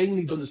course,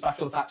 Savini done the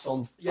special effects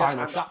on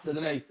Final Chapter,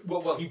 didn't he?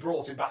 Well, he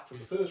brought it back from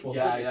the first one.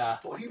 Yeah.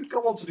 But he would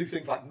go on to do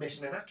things like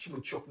Missing in Action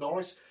with Chuck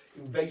Norris,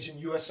 Invasion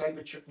USA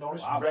with Chuck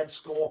Norris, Red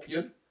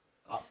Scorpion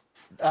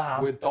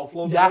with Dolph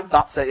Lundgren. Yeah,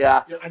 that's it.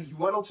 Yeah. And he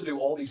went on to do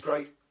all these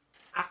great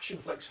action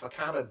flicks for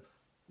Cannon.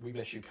 We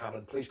miss you,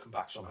 Cannon. Please come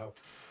back somehow.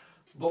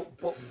 But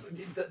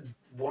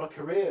what a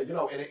career, you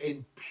know,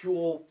 in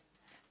pure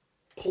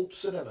pulp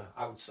cinema,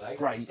 I would say.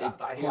 Great.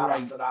 That he had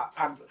after that,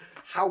 and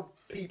how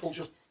people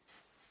just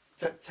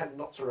tend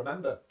not to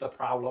remember the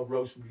Prowler,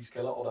 Rosemary's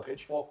Killer, or the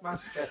Pitchfork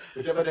Massacre,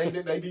 whichever name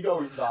it may be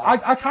going by.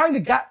 I kind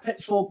of get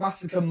Pitchfork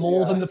Massacre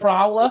more than the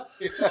Prowler.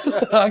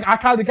 I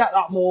kind of get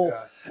that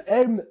more.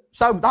 Yeah.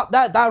 So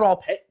they're our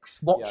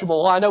picks. Watch them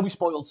all. I know we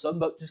spoiled some,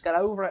 but just get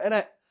over it,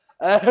 innit?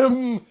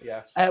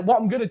 What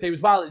I'm going to do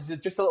as well is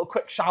just a little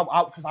quick shout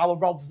out because our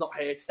Rob's not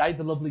here today.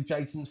 The lovely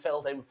Jason's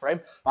filled in for him.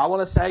 But I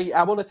want to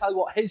tell you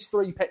what his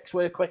 3 picks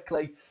were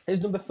quickly.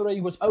 His number 3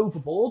 was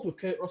Overboard with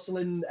Kurt Russell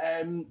and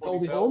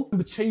Goldie Hawn.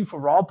 Number 2 for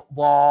Rob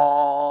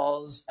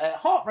was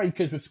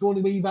Heartbreakers with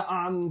Sigourney Weaver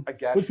and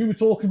which we were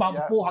talking about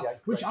beforehand.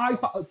 Which I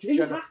thought Gene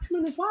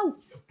Hackman as well.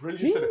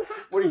 Brilliant.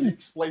 What did he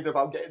explain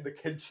about getting the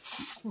kids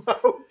to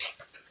smoke?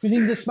 Because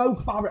he's a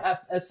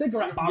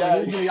cigarette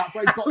baron, isn't he? That's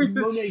why he's got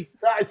money.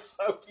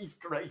 He's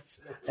great.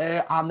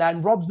 And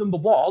then Rob's number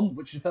 1,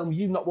 which is a film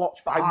you've not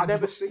watched, but I've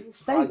never seen.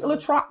 Fatal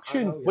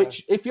Attraction,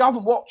 which, if you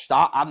haven't watched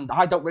that, and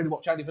I don't really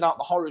watch anything out of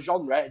the horror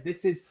genre,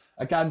 this is,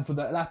 again, for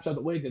an episode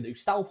that we're going to do,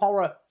 stealth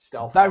horror.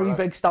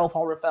 Big stealth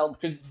horror film,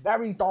 because it's a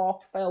very dark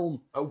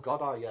film. Oh,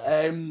 God,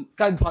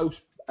 Glenn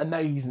Close,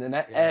 amazing in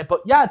it.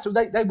 Yeah. So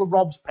they were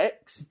Rob's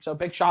picks. So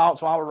big shout out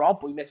to our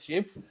Rob, we miss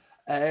you.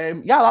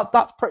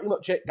 That's pretty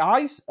much it,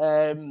 guys.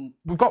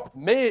 We've got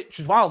merch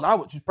as well now,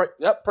 which is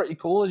pretty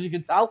cool, as you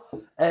can tell.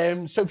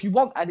 So if you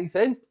want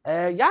anything,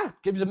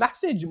 give us a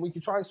message and we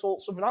can try and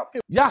sort something out for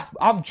you. Yeah,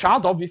 I'm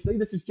Chad, obviously.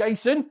 This is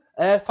Jason.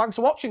 Thanks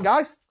for watching,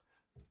 guys.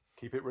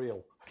 Keep it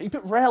real. Keep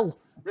it real.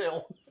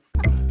 Real.